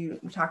to, you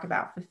talk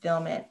about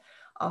fulfillment.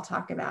 I'll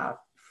talk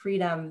about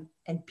freedom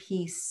and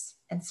peace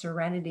and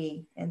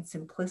serenity and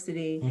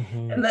simplicity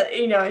and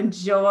and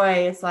joy.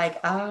 It's like,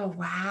 oh,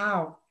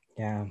 wow.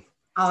 Yeah.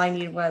 All I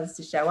needed was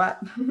to show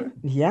up.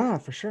 Yeah,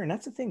 for sure. And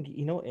that's the thing,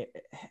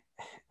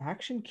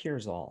 action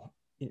cures all.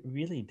 It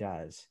really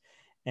does.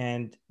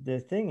 And the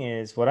thing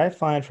is, what I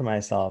find for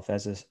myself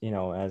as as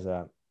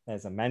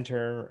a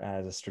mentor,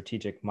 as a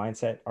strategic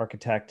mindset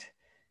architect,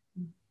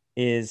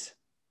 is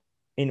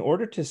in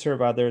order to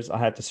serve others, I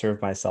have to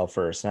serve myself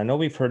first. And I know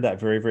we've heard that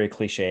very, very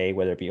cliche,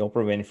 whether it be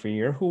Oprah Winfrey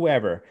or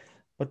whoever.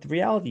 But the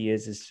reality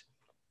is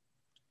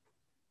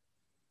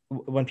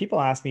when people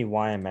ask me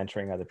why I'm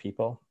mentoring other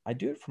people, I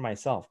do it for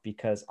myself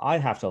because I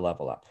have to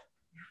level up.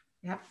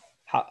 Yeah.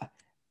 How,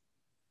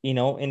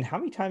 and how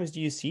many times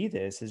do you see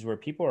this is where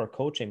people are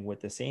coaching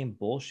with the same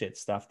bullshit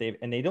stuff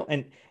they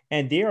don't,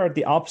 and they are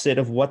the opposite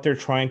of what they're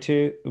trying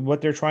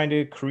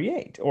to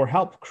create or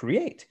help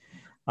create.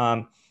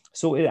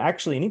 So it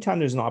actually, anytime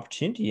there's an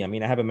opportunity, I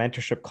mean, I have a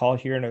mentorship call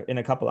here in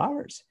a couple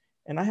hours,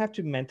 and I have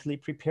to mentally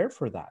prepare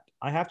for that.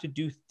 I have to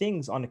do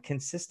things on a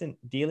consistent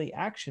daily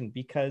action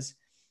because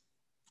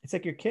it's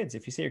like your kids.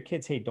 If you say your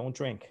kids, hey, don't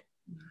drink,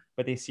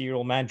 but they see your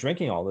old man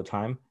drinking all the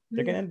time,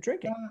 they're going to end up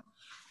drinking.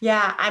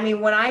 Yeah. I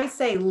mean, when I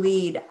say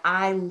lead,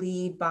 I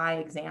lead by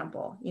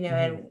example,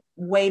 and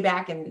way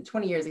back in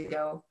 20 years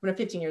ago,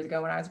 15 years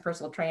ago, when I was a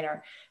personal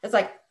trainer, it's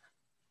like,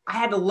 I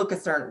had to look a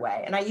certain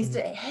way. And I used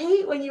to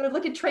hate when you would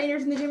look at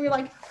trainers in the gym, you're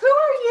like, who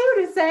are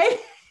you to say,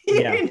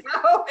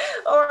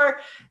 or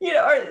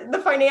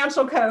the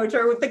financial coach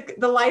or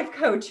the life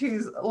coach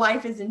whose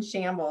life is in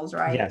shambles.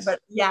 Right. Yes. But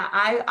yeah,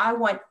 I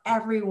want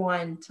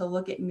everyone to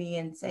look at me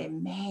and say,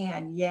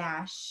 man,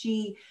 yeah,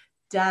 she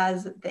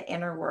does the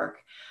inner work.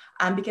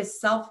 Because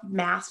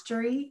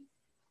self-mastery,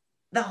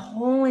 the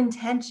whole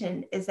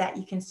intention is that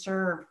you can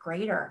serve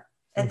greater.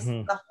 That's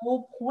the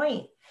whole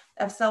point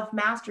of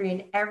self-mastery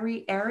in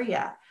every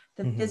area,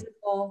 the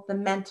physical, the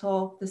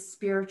mental, the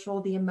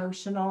spiritual, the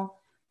emotional.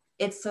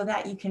 It's so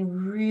that you can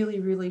really,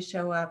 really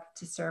show up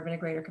to serve in a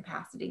greater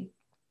capacity.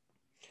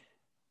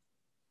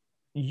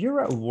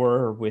 You're at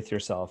war with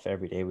yourself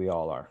every day. We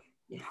all are.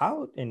 Yes.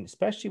 How, and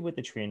especially with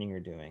the training you're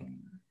doing,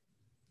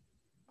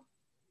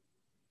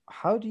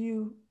 how do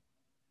you,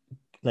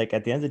 like,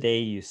 at the end of the day,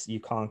 you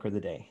conquer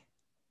the day?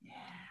 Yeah.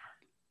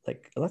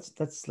 Like,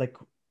 that's like,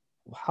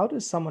 how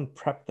does someone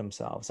prep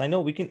themselves? I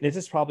know this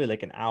is probably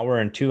like an hour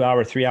and 2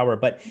 hour, 3 hour,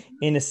 but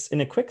in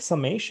a quick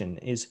summation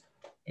is,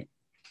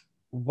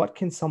 what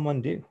can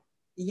someone do?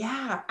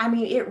 Yeah. I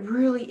mean, it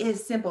really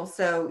is simple.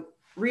 So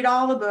read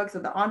all the books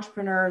of the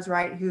entrepreneurs,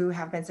 right, who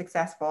have been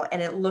successful,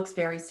 and it looks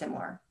very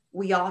similar.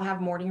 We all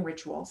have morning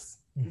rituals,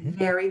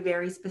 very,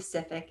 very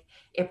specific.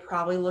 It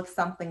probably looks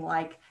something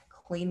like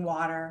clean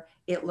water.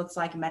 It looks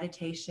like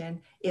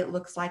meditation. It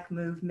looks like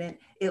movement.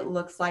 It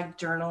looks like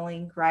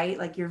journaling, right?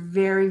 Like you're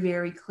very,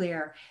 very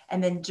clear.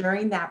 And then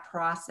during that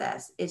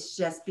process, it's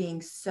just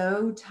being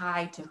so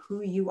tied to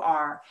who you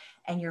are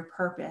and your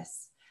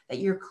purpose that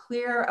you're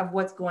clear of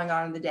what's going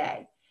on in the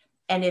day.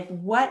 And if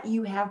what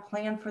you have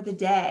planned for the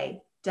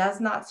day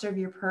does not serve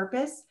your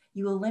purpose,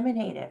 you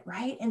eliminate it,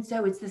 right? And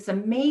so it's this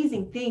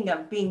amazing thing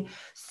of being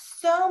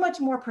so much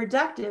more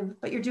productive,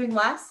 but you're doing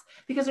less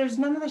because there's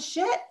none of the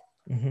shit.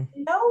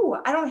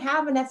 No, I don't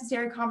have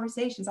unnecessary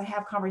conversations. I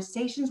have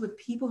conversations with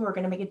people who are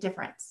going to make a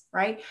difference,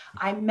 right?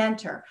 I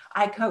mentor,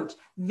 I coach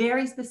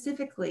very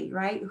specifically,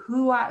 right?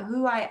 Who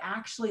I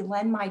actually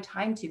lend my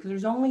time to, because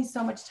there's only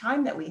so much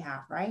time that we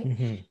have,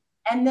 right?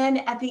 And then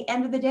at the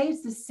end of the day,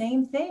 it's the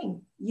same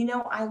thing.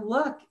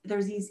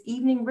 There's these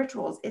evening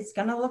rituals. It's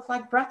going to look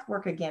like breath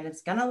work again.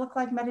 It's going to look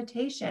like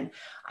meditation.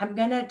 I'm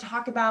going to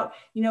talk about,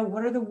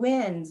 what are the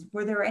wins?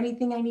 Were there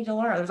anything I need to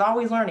learn? There's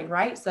always learning,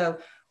 right? So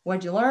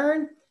what'd you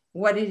learn?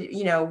 Where did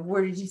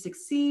you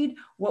succeed?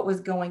 What was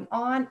going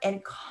on?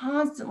 And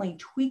constantly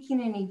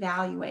tweaking and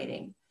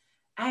evaluating.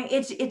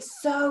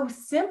 It's so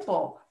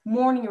simple.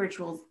 Morning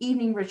rituals,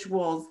 evening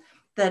rituals,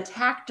 the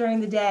attack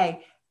during the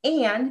day.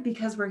 And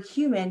because we're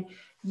human,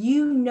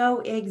 you know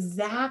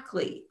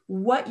exactly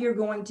what you're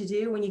going to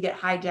do when you get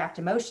hijacked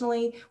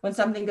emotionally, when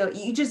something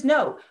goes, you just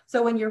know.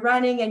 So when you're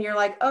running and you're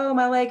like, oh,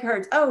 my leg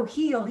hurts. Oh,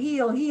 heal,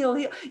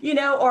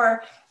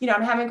 or,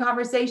 I'm having a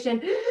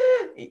conversation,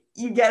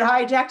 you get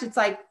hijacked. It's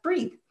like,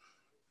 breathe.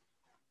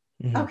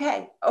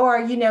 Okay. Or,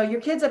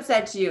 your kid's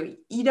upset you.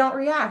 You don't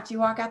react. You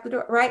walk out the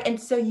door. Right.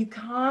 And so you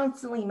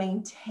constantly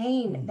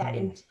maintain that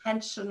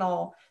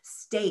intentional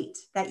state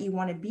that you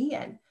want to be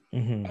in.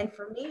 And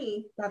for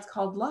me, that's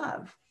called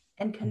love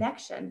and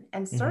connection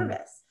and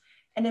service.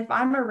 And if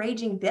I'm a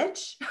raging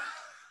bitch,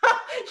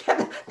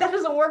 that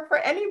doesn't work for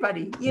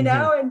anybody,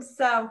 And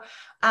so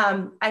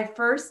I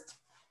first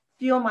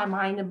fuel my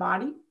mind and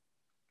body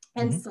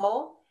and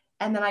soul.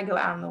 And then I go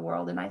out in the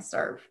world and I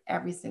serve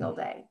every single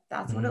day.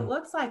 That's what it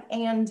looks like.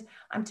 And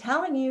I'm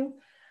telling you,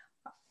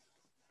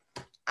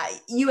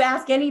 You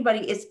ask anybody,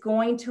 it's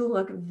going to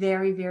look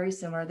very, very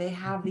similar. They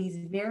have these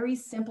very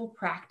simple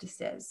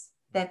practices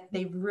that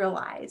they've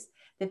realized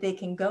that they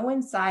can go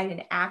inside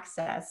and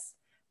access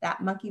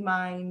that monkey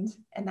mind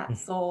and that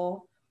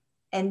soul,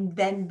 and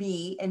then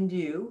be and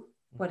do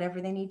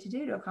whatever they need to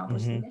do to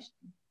accomplish the mission.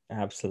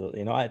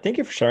 Absolutely. No, I thank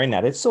you for sharing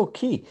that. It's so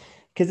key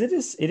because it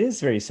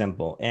is very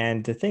simple.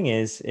 And the thing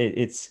is,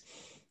 it's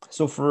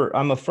so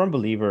I'm a firm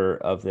believer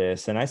of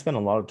this, and I spent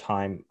a lot of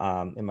time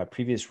in my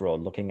previous role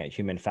looking at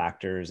human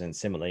factors and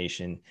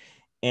simulation.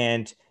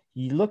 And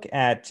you look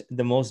at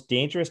the most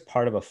dangerous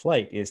part of a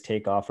flight is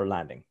takeoff or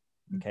landing.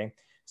 Okay.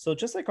 So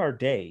just like our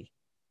day,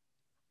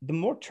 the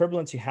more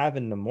turbulence you have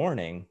in the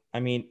morning, I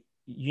mean,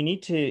 you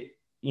need to,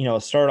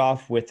 start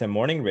off with a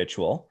morning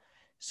ritual.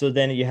 So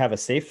then you have a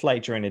safe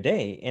flight during the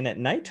day. And at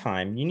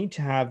nighttime, you need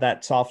to have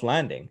that soft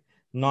landing,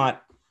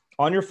 not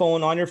on your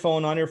phone,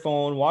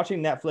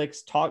 watching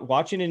Netflix,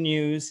 watching the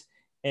news,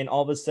 and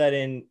all of a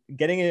sudden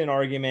getting in an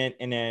argument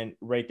and then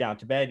right down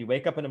to bed. You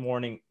wake up in the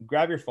morning,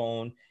 grab your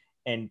phone,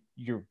 and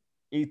you're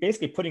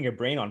basically putting your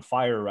brain on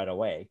fire right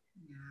away.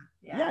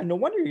 Yeah, no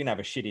wonder you're gonna have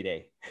a shitty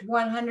day.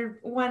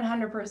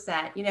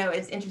 100%.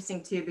 It's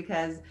interesting too,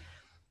 because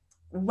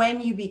when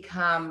you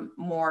become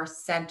more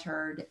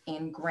centered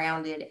and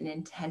grounded and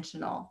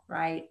intentional,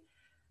 right?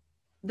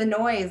 The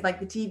noise, like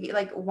the TV,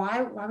 like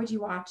why would you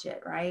watch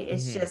it, right?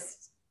 It's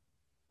just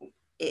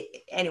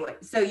anyway.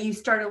 So you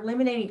start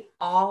eliminating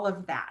all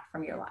of that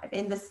from your life.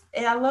 And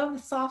I love the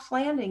soft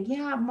landing.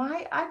 Yeah,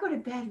 I go to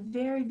bed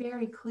very,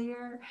 very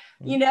clear.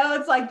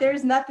 It's like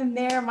there's nothing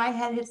there. My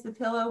head hits the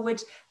pillow,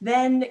 which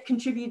then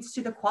contributes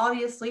to the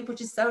quality of sleep,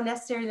 which is so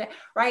necessary,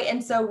 right?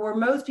 And so where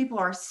most people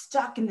are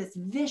stuck in this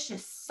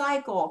vicious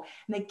cycle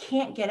and they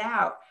can't get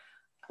out,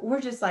 we're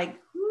just like,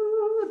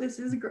 ooh, this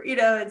is great.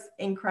 It's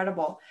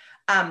incredible.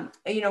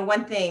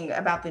 One thing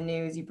about the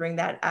news, you bring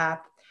that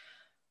up,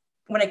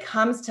 when it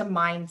comes to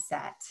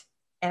mindset,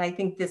 and I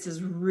think this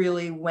is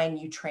really when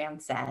you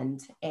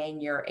transcend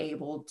and you're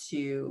able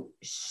to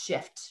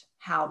shift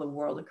how the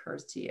world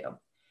occurs to you,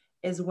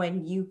 is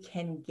when you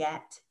can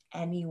get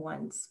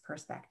anyone's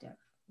perspective,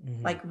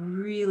 like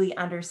really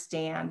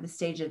understand the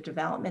stage of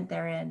development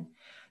they're in,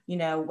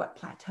 what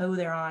plateau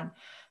they're on.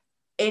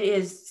 It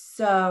is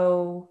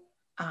so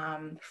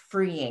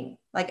freeing.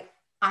 Like,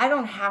 I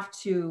don't have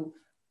to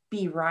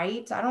be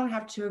right. I don't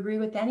have to agree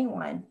with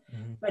anyone.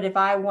 But if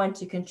I want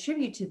to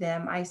contribute to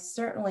them, I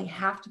certainly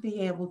have to be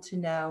able to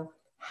know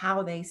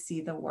how they see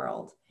the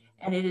world.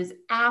 And it is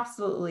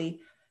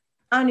absolutely,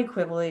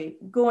 unequivocally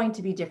going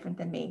to be different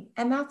than me.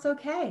 And that's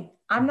okay.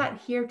 I'm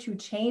not here to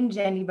change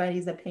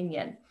anybody's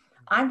opinion.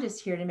 I'm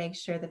just here to make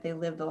sure that they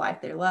live the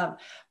life they love.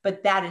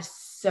 But that is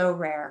so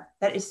rare.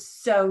 That is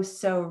so,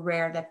 so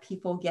rare that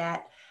people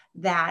get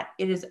that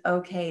it is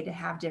okay to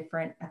have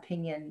different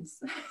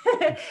opinions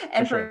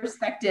and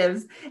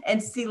perspectives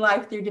and see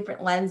life through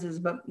different lenses.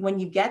 But when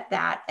you get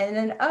that, and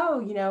then,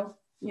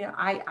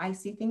 I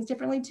see things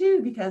differently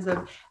too, because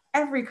of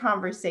every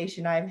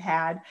conversation I've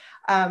had,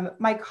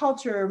 my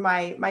culture,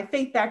 my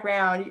faith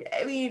background.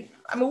 I mean,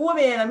 I'm a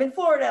woman, I'm in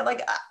Florida,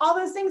 like all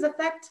those things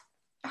affect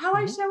how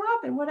I show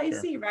up and what I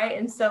see. Right.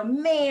 And so,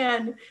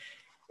 man,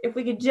 if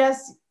we could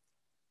just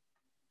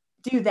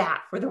do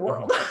that for the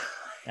world.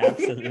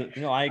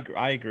 Absolutely. No,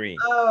 I agree.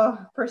 Oh,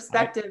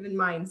 perspective and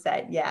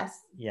mindset.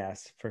 Yes.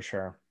 Yes, for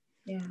sure.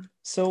 Yeah.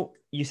 So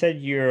you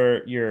said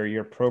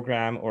your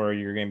program, or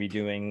you're going to be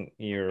doing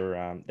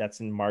that's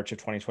in March of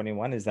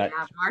 2021. Is that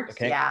March?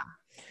 okay? Yeah.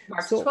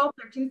 March 12th,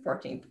 13th,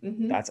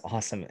 14th. That's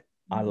awesome.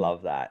 I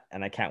love that.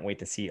 And I can't wait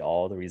to see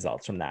all the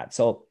results from that.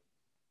 So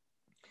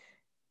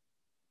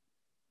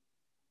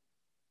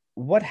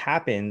what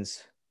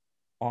happens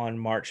on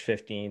March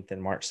 15th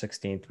and March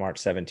 16th, March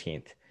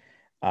 17th?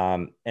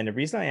 And the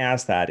reason I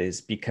ask that is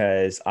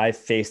because I've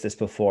faced this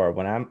before.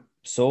 When I'm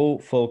so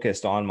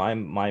focused on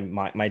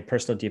my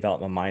personal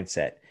development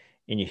mindset,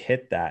 and you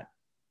hit that,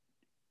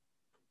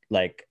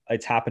 like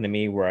it's happened to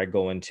me, where I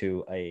go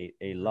into a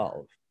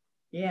lull.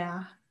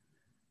 Yeah.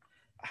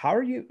 How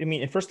are you? I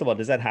mean, first of all,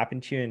 does that happen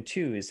to you? And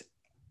two is,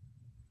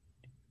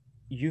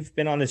 you've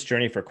been on this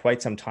journey for quite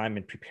some time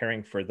and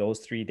preparing for those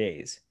 3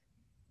 days.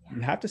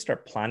 You have to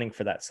start planning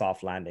for that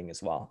soft landing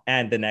as well,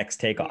 and the next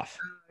takeoff.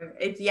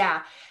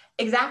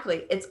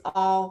 Exactly. It's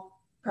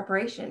all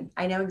preparation.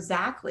 I know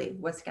exactly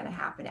what's going to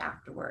happen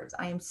afterwards.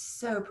 I am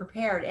so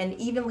prepared. And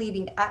even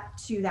leading up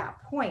to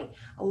that point,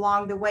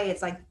 along the way,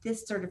 it's like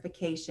this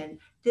certification,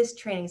 this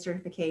training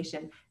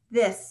certification,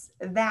 this,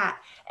 that.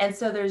 And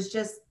so it's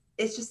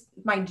just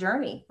my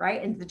journey,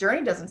 right? And the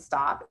journey doesn't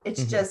stop.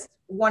 It's just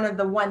one of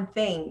the one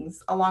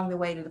things along the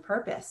way to the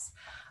purpose.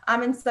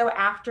 And so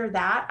after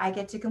that, I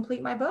get to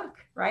complete my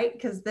book, right?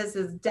 Because this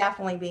is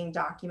definitely being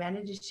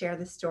documented, to share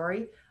the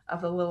story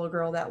of a little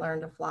girl that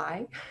learned to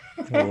fly.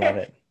 I love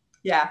it.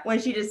 Yeah, when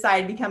she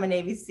decided to become a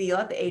Navy SEAL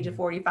at the age of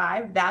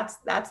 45, that's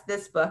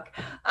this book.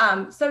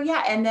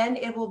 And then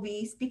it will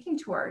be speaking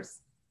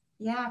tours.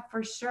 Yeah,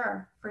 for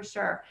sure.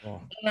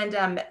 Wow.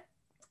 And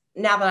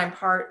now that I'm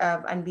part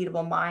of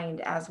Unbeatable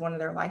Mind as one of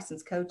their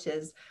licensed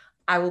coaches,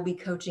 I will be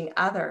coaching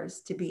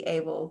others to be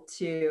able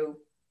to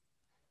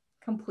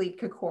complete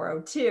Kokoro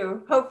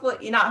too.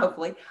 Hopefully, not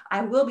hopefully,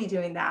 I will be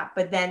doing that,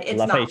 but then I it's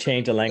love how not. you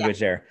change the Yeah. language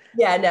there.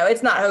 Yeah, no,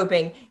 it's not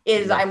hoping.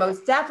 Is Yeah. I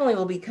most definitely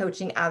will be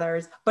coaching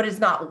others, but it's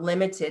not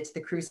limited to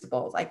the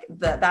crucibles. Like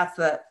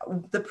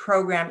the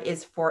program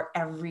is for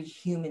every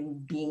human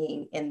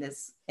being in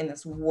this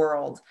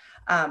world.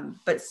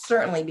 But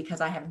certainly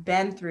because I have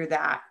been through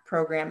that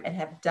program and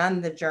have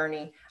done the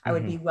journey, I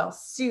would be well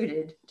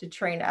suited to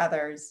train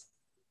others,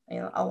 you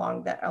know,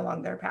 along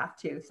their path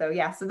too. So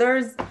yeah, so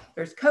there's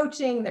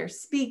coaching, there's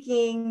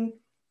speaking,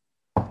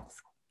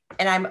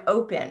 and I'm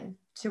open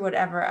to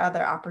whatever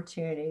other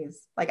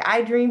opportunities. Like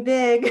I dream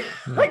big.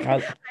 Like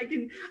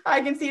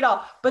I can see it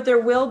all. But there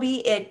will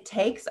be, it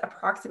takes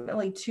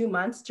approximately 2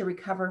 months to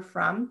recover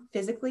from,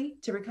 physically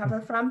to recover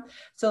from.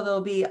 So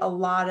there'll be a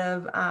lot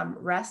of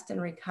rest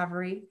and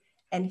recovery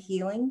and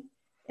healing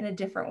in a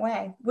different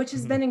way, which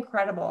has been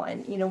incredible.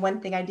 And you know, one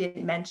thing I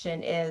didn't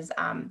mention is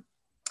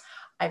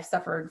I've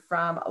suffered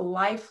from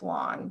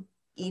lifelong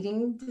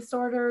eating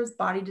disorders,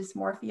 body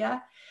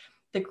dysmorphia.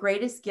 The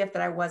greatest gift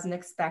that I wasn't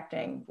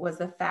expecting was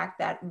the fact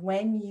that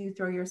when you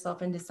throw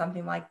yourself into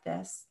something like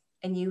this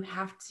and you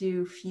have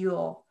to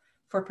fuel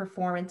for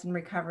performance and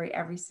recovery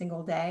every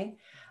single day,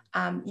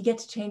 you get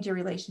to change your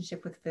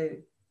relationship with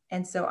food.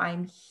 And so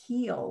I'm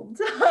healed.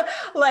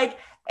 Like,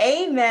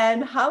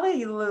 amen,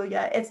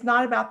 hallelujah. It's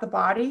not about the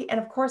body. And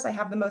of course, I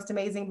have the most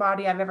amazing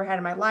body I've ever had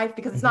in my life,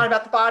 because it's not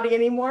about the body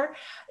anymore.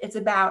 It's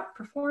about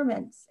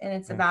performance, and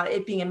it's about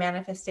it being a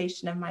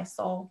manifestation of my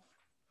soul.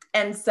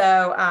 And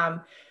so,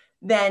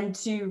 then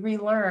to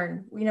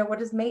relearn, you know, what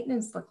does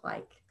maintenance look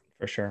like?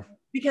 For sure.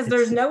 Because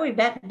there's no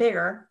event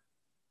bigger.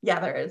 Yeah,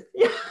 there is.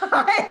 Yeah,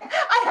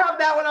 I have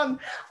that one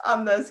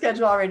on the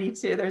schedule already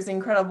too. There's an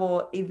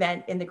incredible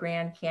event in the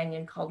Grand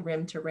Canyon called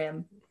Rim to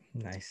Rim.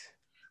 Nice.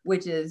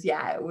 Which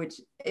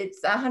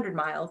it's 100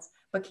 miles.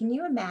 But can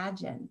you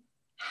imagine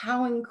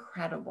how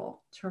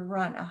incredible to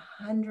run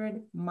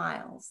 100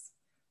 miles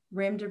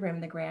rim to rim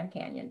the Grand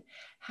Canyon?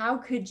 How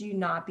could you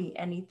not be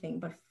anything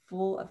but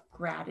full of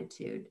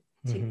gratitude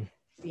to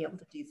be able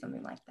to do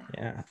something like that?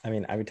 Yeah. I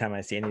mean, every time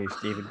I see any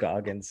of David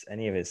Goggins,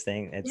 any of his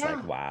thing, it's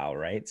like, wow.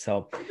 Right.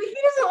 So but he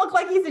doesn't look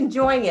like he's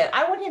enjoying it.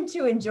 I want him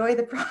to enjoy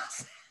the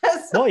process.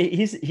 Well,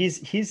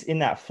 he's in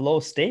that flow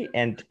state,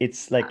 and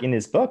it's like in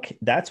his book,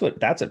 that's what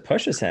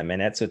pushes him.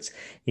 And that's what's,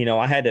 you know,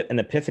 I had an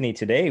epiphany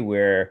today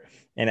where,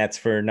 and that's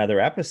for another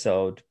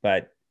episode,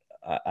 but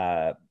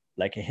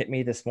like it hit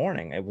me this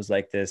morning. It was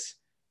like this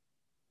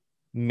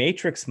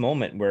matrix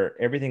moment where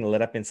everything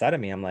lit up inside of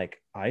me. I'm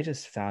like, I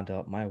just found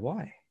out my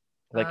why.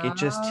 Like it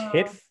just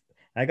hit.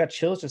 I got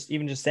chills just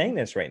saying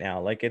this right now.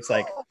 Like it's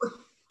like,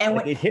 and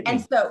like it hit me.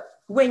 And so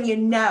when you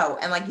know,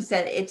 and like you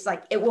said, it's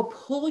like it will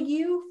pull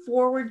you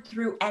forward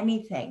through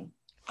anything.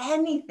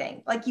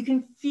 Like you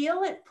can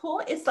feel it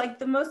pull. It's like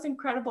the most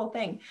incredible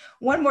thing.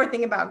 One more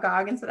thing about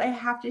Goggins that I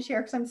have to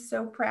share, because I'm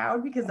so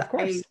proud, because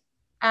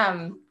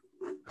I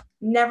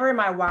never in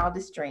my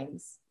wildest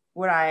dreams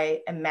would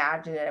I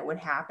imagine that it would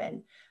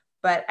happen.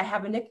 But I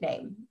have a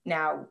nickname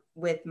now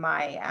with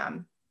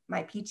my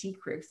my PT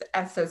crew.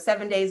 So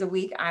 7 days a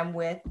week, I'm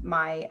with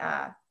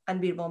my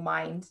Unbeatable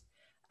Mind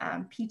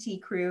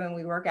PT crew, and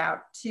we work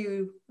out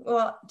 2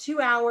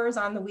 hours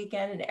on the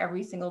weekend, and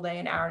every single day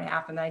an hour and a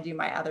half, and then I do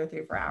my other 3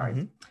 or 4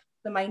 hours.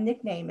 So my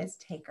nickname is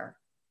Taker.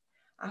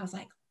 I was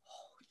like,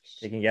 holy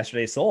shit. Taking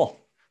yesterday's soul.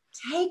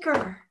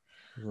 Taker.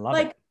 Love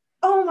like it.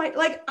 Oh my,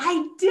 like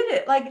I did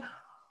it. Like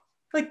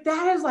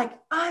that is like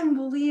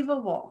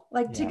unbelievable.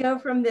 Like to go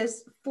from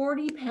this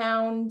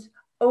 40-pound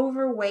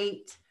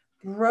overweight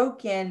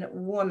broken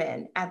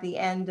woman at the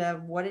end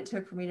of what it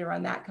took for me to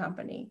run that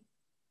company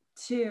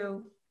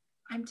to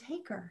I'm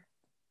Taker,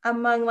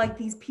 among like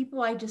these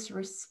people I just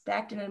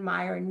respect and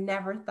admire, and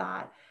never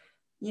thought,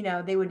 you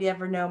know, they would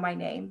ever know my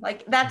name.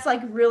 Like that's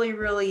like really,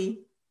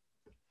 really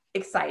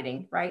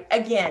exciting, right?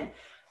 Again,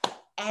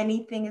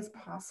 anything is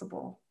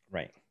possible.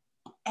 Right.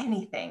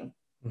 Anything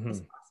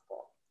is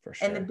possible. For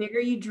sure. And the bigger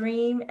you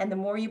dream and the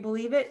more you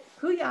believe it,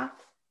 hoo-yah,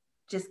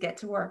 just get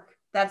to work.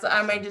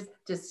 I might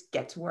just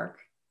get to work.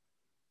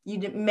 You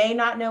may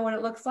not know what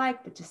it looks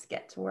like, but just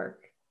get to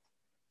work.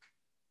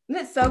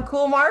 Isn't it so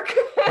cool, Mark?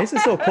 This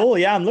is so cool.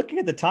 Yeah, I'm looking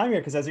at the time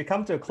here because as we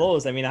come to a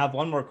close, I mean, I have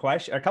one more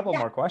question, a couple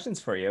more questions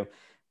for you.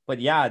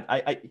 But yeah,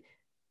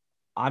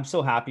 I'm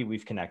so happy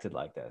we've connected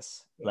like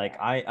this. Yeah.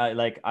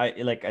 Like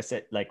I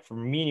said, like for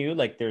me and you,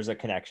 like there's a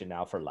connection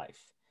now for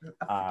life.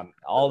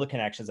 All the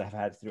connections I've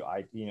had through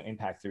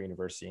impact through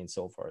university and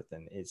so forth,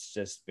 and it's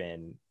just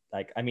been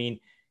like, I mean,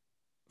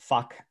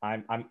 fuck,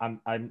 I'm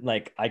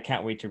like, I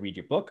can't wait to read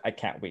your book. I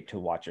can't wait to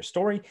watch your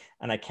story,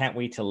 and I can't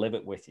wait to live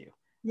it with you.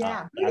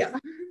 Yeah.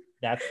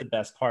 That's the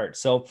best part.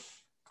 So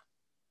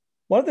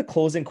one of the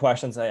closing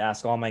questions I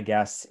ask all my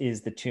guests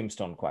is the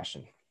tombstone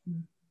question.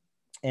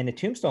 And the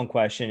tombstone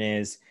question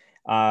is,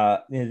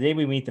 the day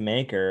we meet the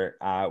maker,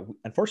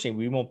 unfortunately,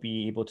 we won't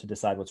be able to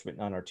decide what's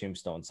written on our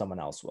tombstone. Someone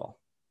else will.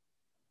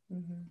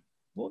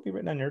 What will be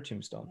written on your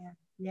tombstone?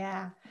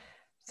 Yeah.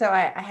 So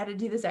I had to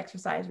do this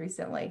exercise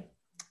recently.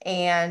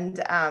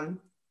 And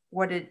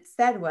what it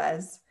said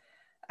was,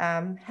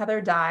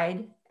 Heather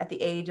died at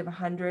the age of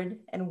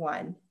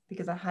 101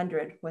 because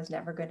 100 was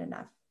never good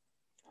enough.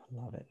 I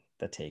love it.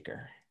 The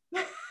taker.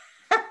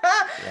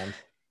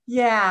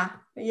 Yeah.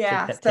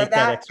 Take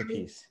that extra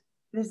piece.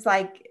 It's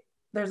like,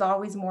 there's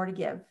always more to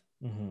give.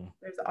 Mm-hmm.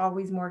 There's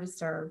always more to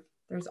serve.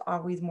 There's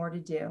always more to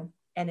do.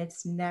 And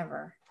it's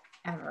never,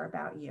 ever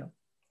about you.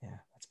 Yeah,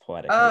 that's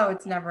poetic. Oh,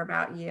 it's never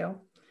about you.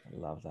 I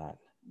love that.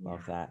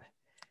 Love that.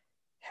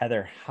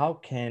 Heather, how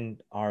can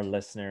our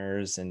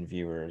listeners and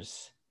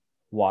viewers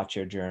watch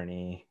your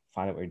journey,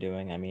 find out what you're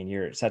doing? I mean,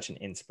 you're such an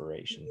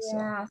inspiration.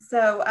 Yeah.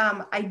 So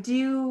I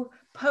do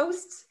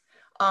post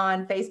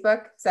on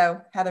Facebook.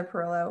 So Heather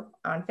Parillo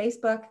on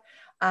Facebook.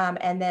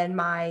 And then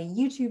my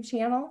YouTube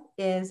channel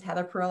is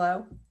Heather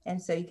Parillo. And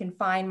so you can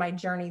find my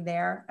journey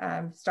there.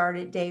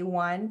 Started day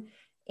one.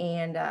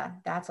 And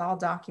that's all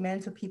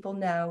documented so people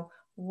know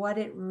what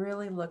it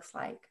really looks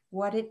like,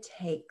 what it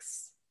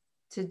takes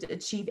to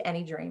achieve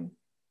any dream.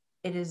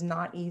 It is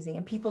not easy.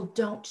 And people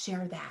don't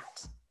share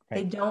that. Right.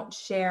 They don't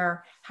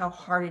share how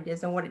hard it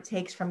is and what it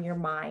takes from your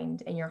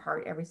mind and your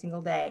heart every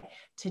single day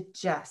to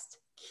just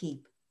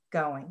keep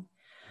going.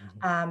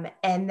 Mm-hmm.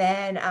 And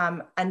then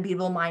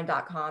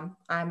unbeatablemind.com.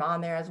 I'm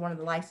on there as one of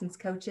the licensed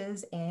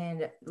coaches,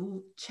 and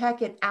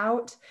check it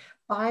out.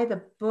 Buy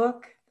the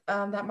book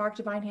that Mark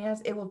Divine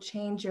has. It will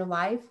change your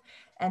life.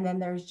 And then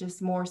there's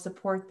just more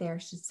support there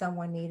should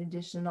someone need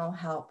additional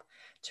help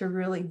to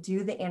really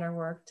do the inner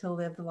work to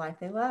live the life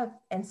they love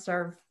and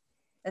serve.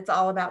 It's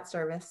all about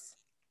service.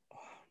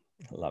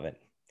 I love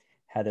it.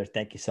 Heather,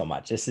 thank you so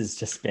much. This has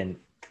just been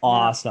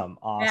awesome.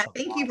 Yeah,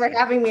 thank you for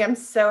having me. I'm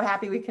so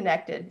happy we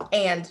connected,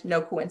 and no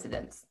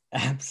coincidence.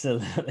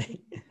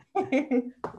 Absolutely.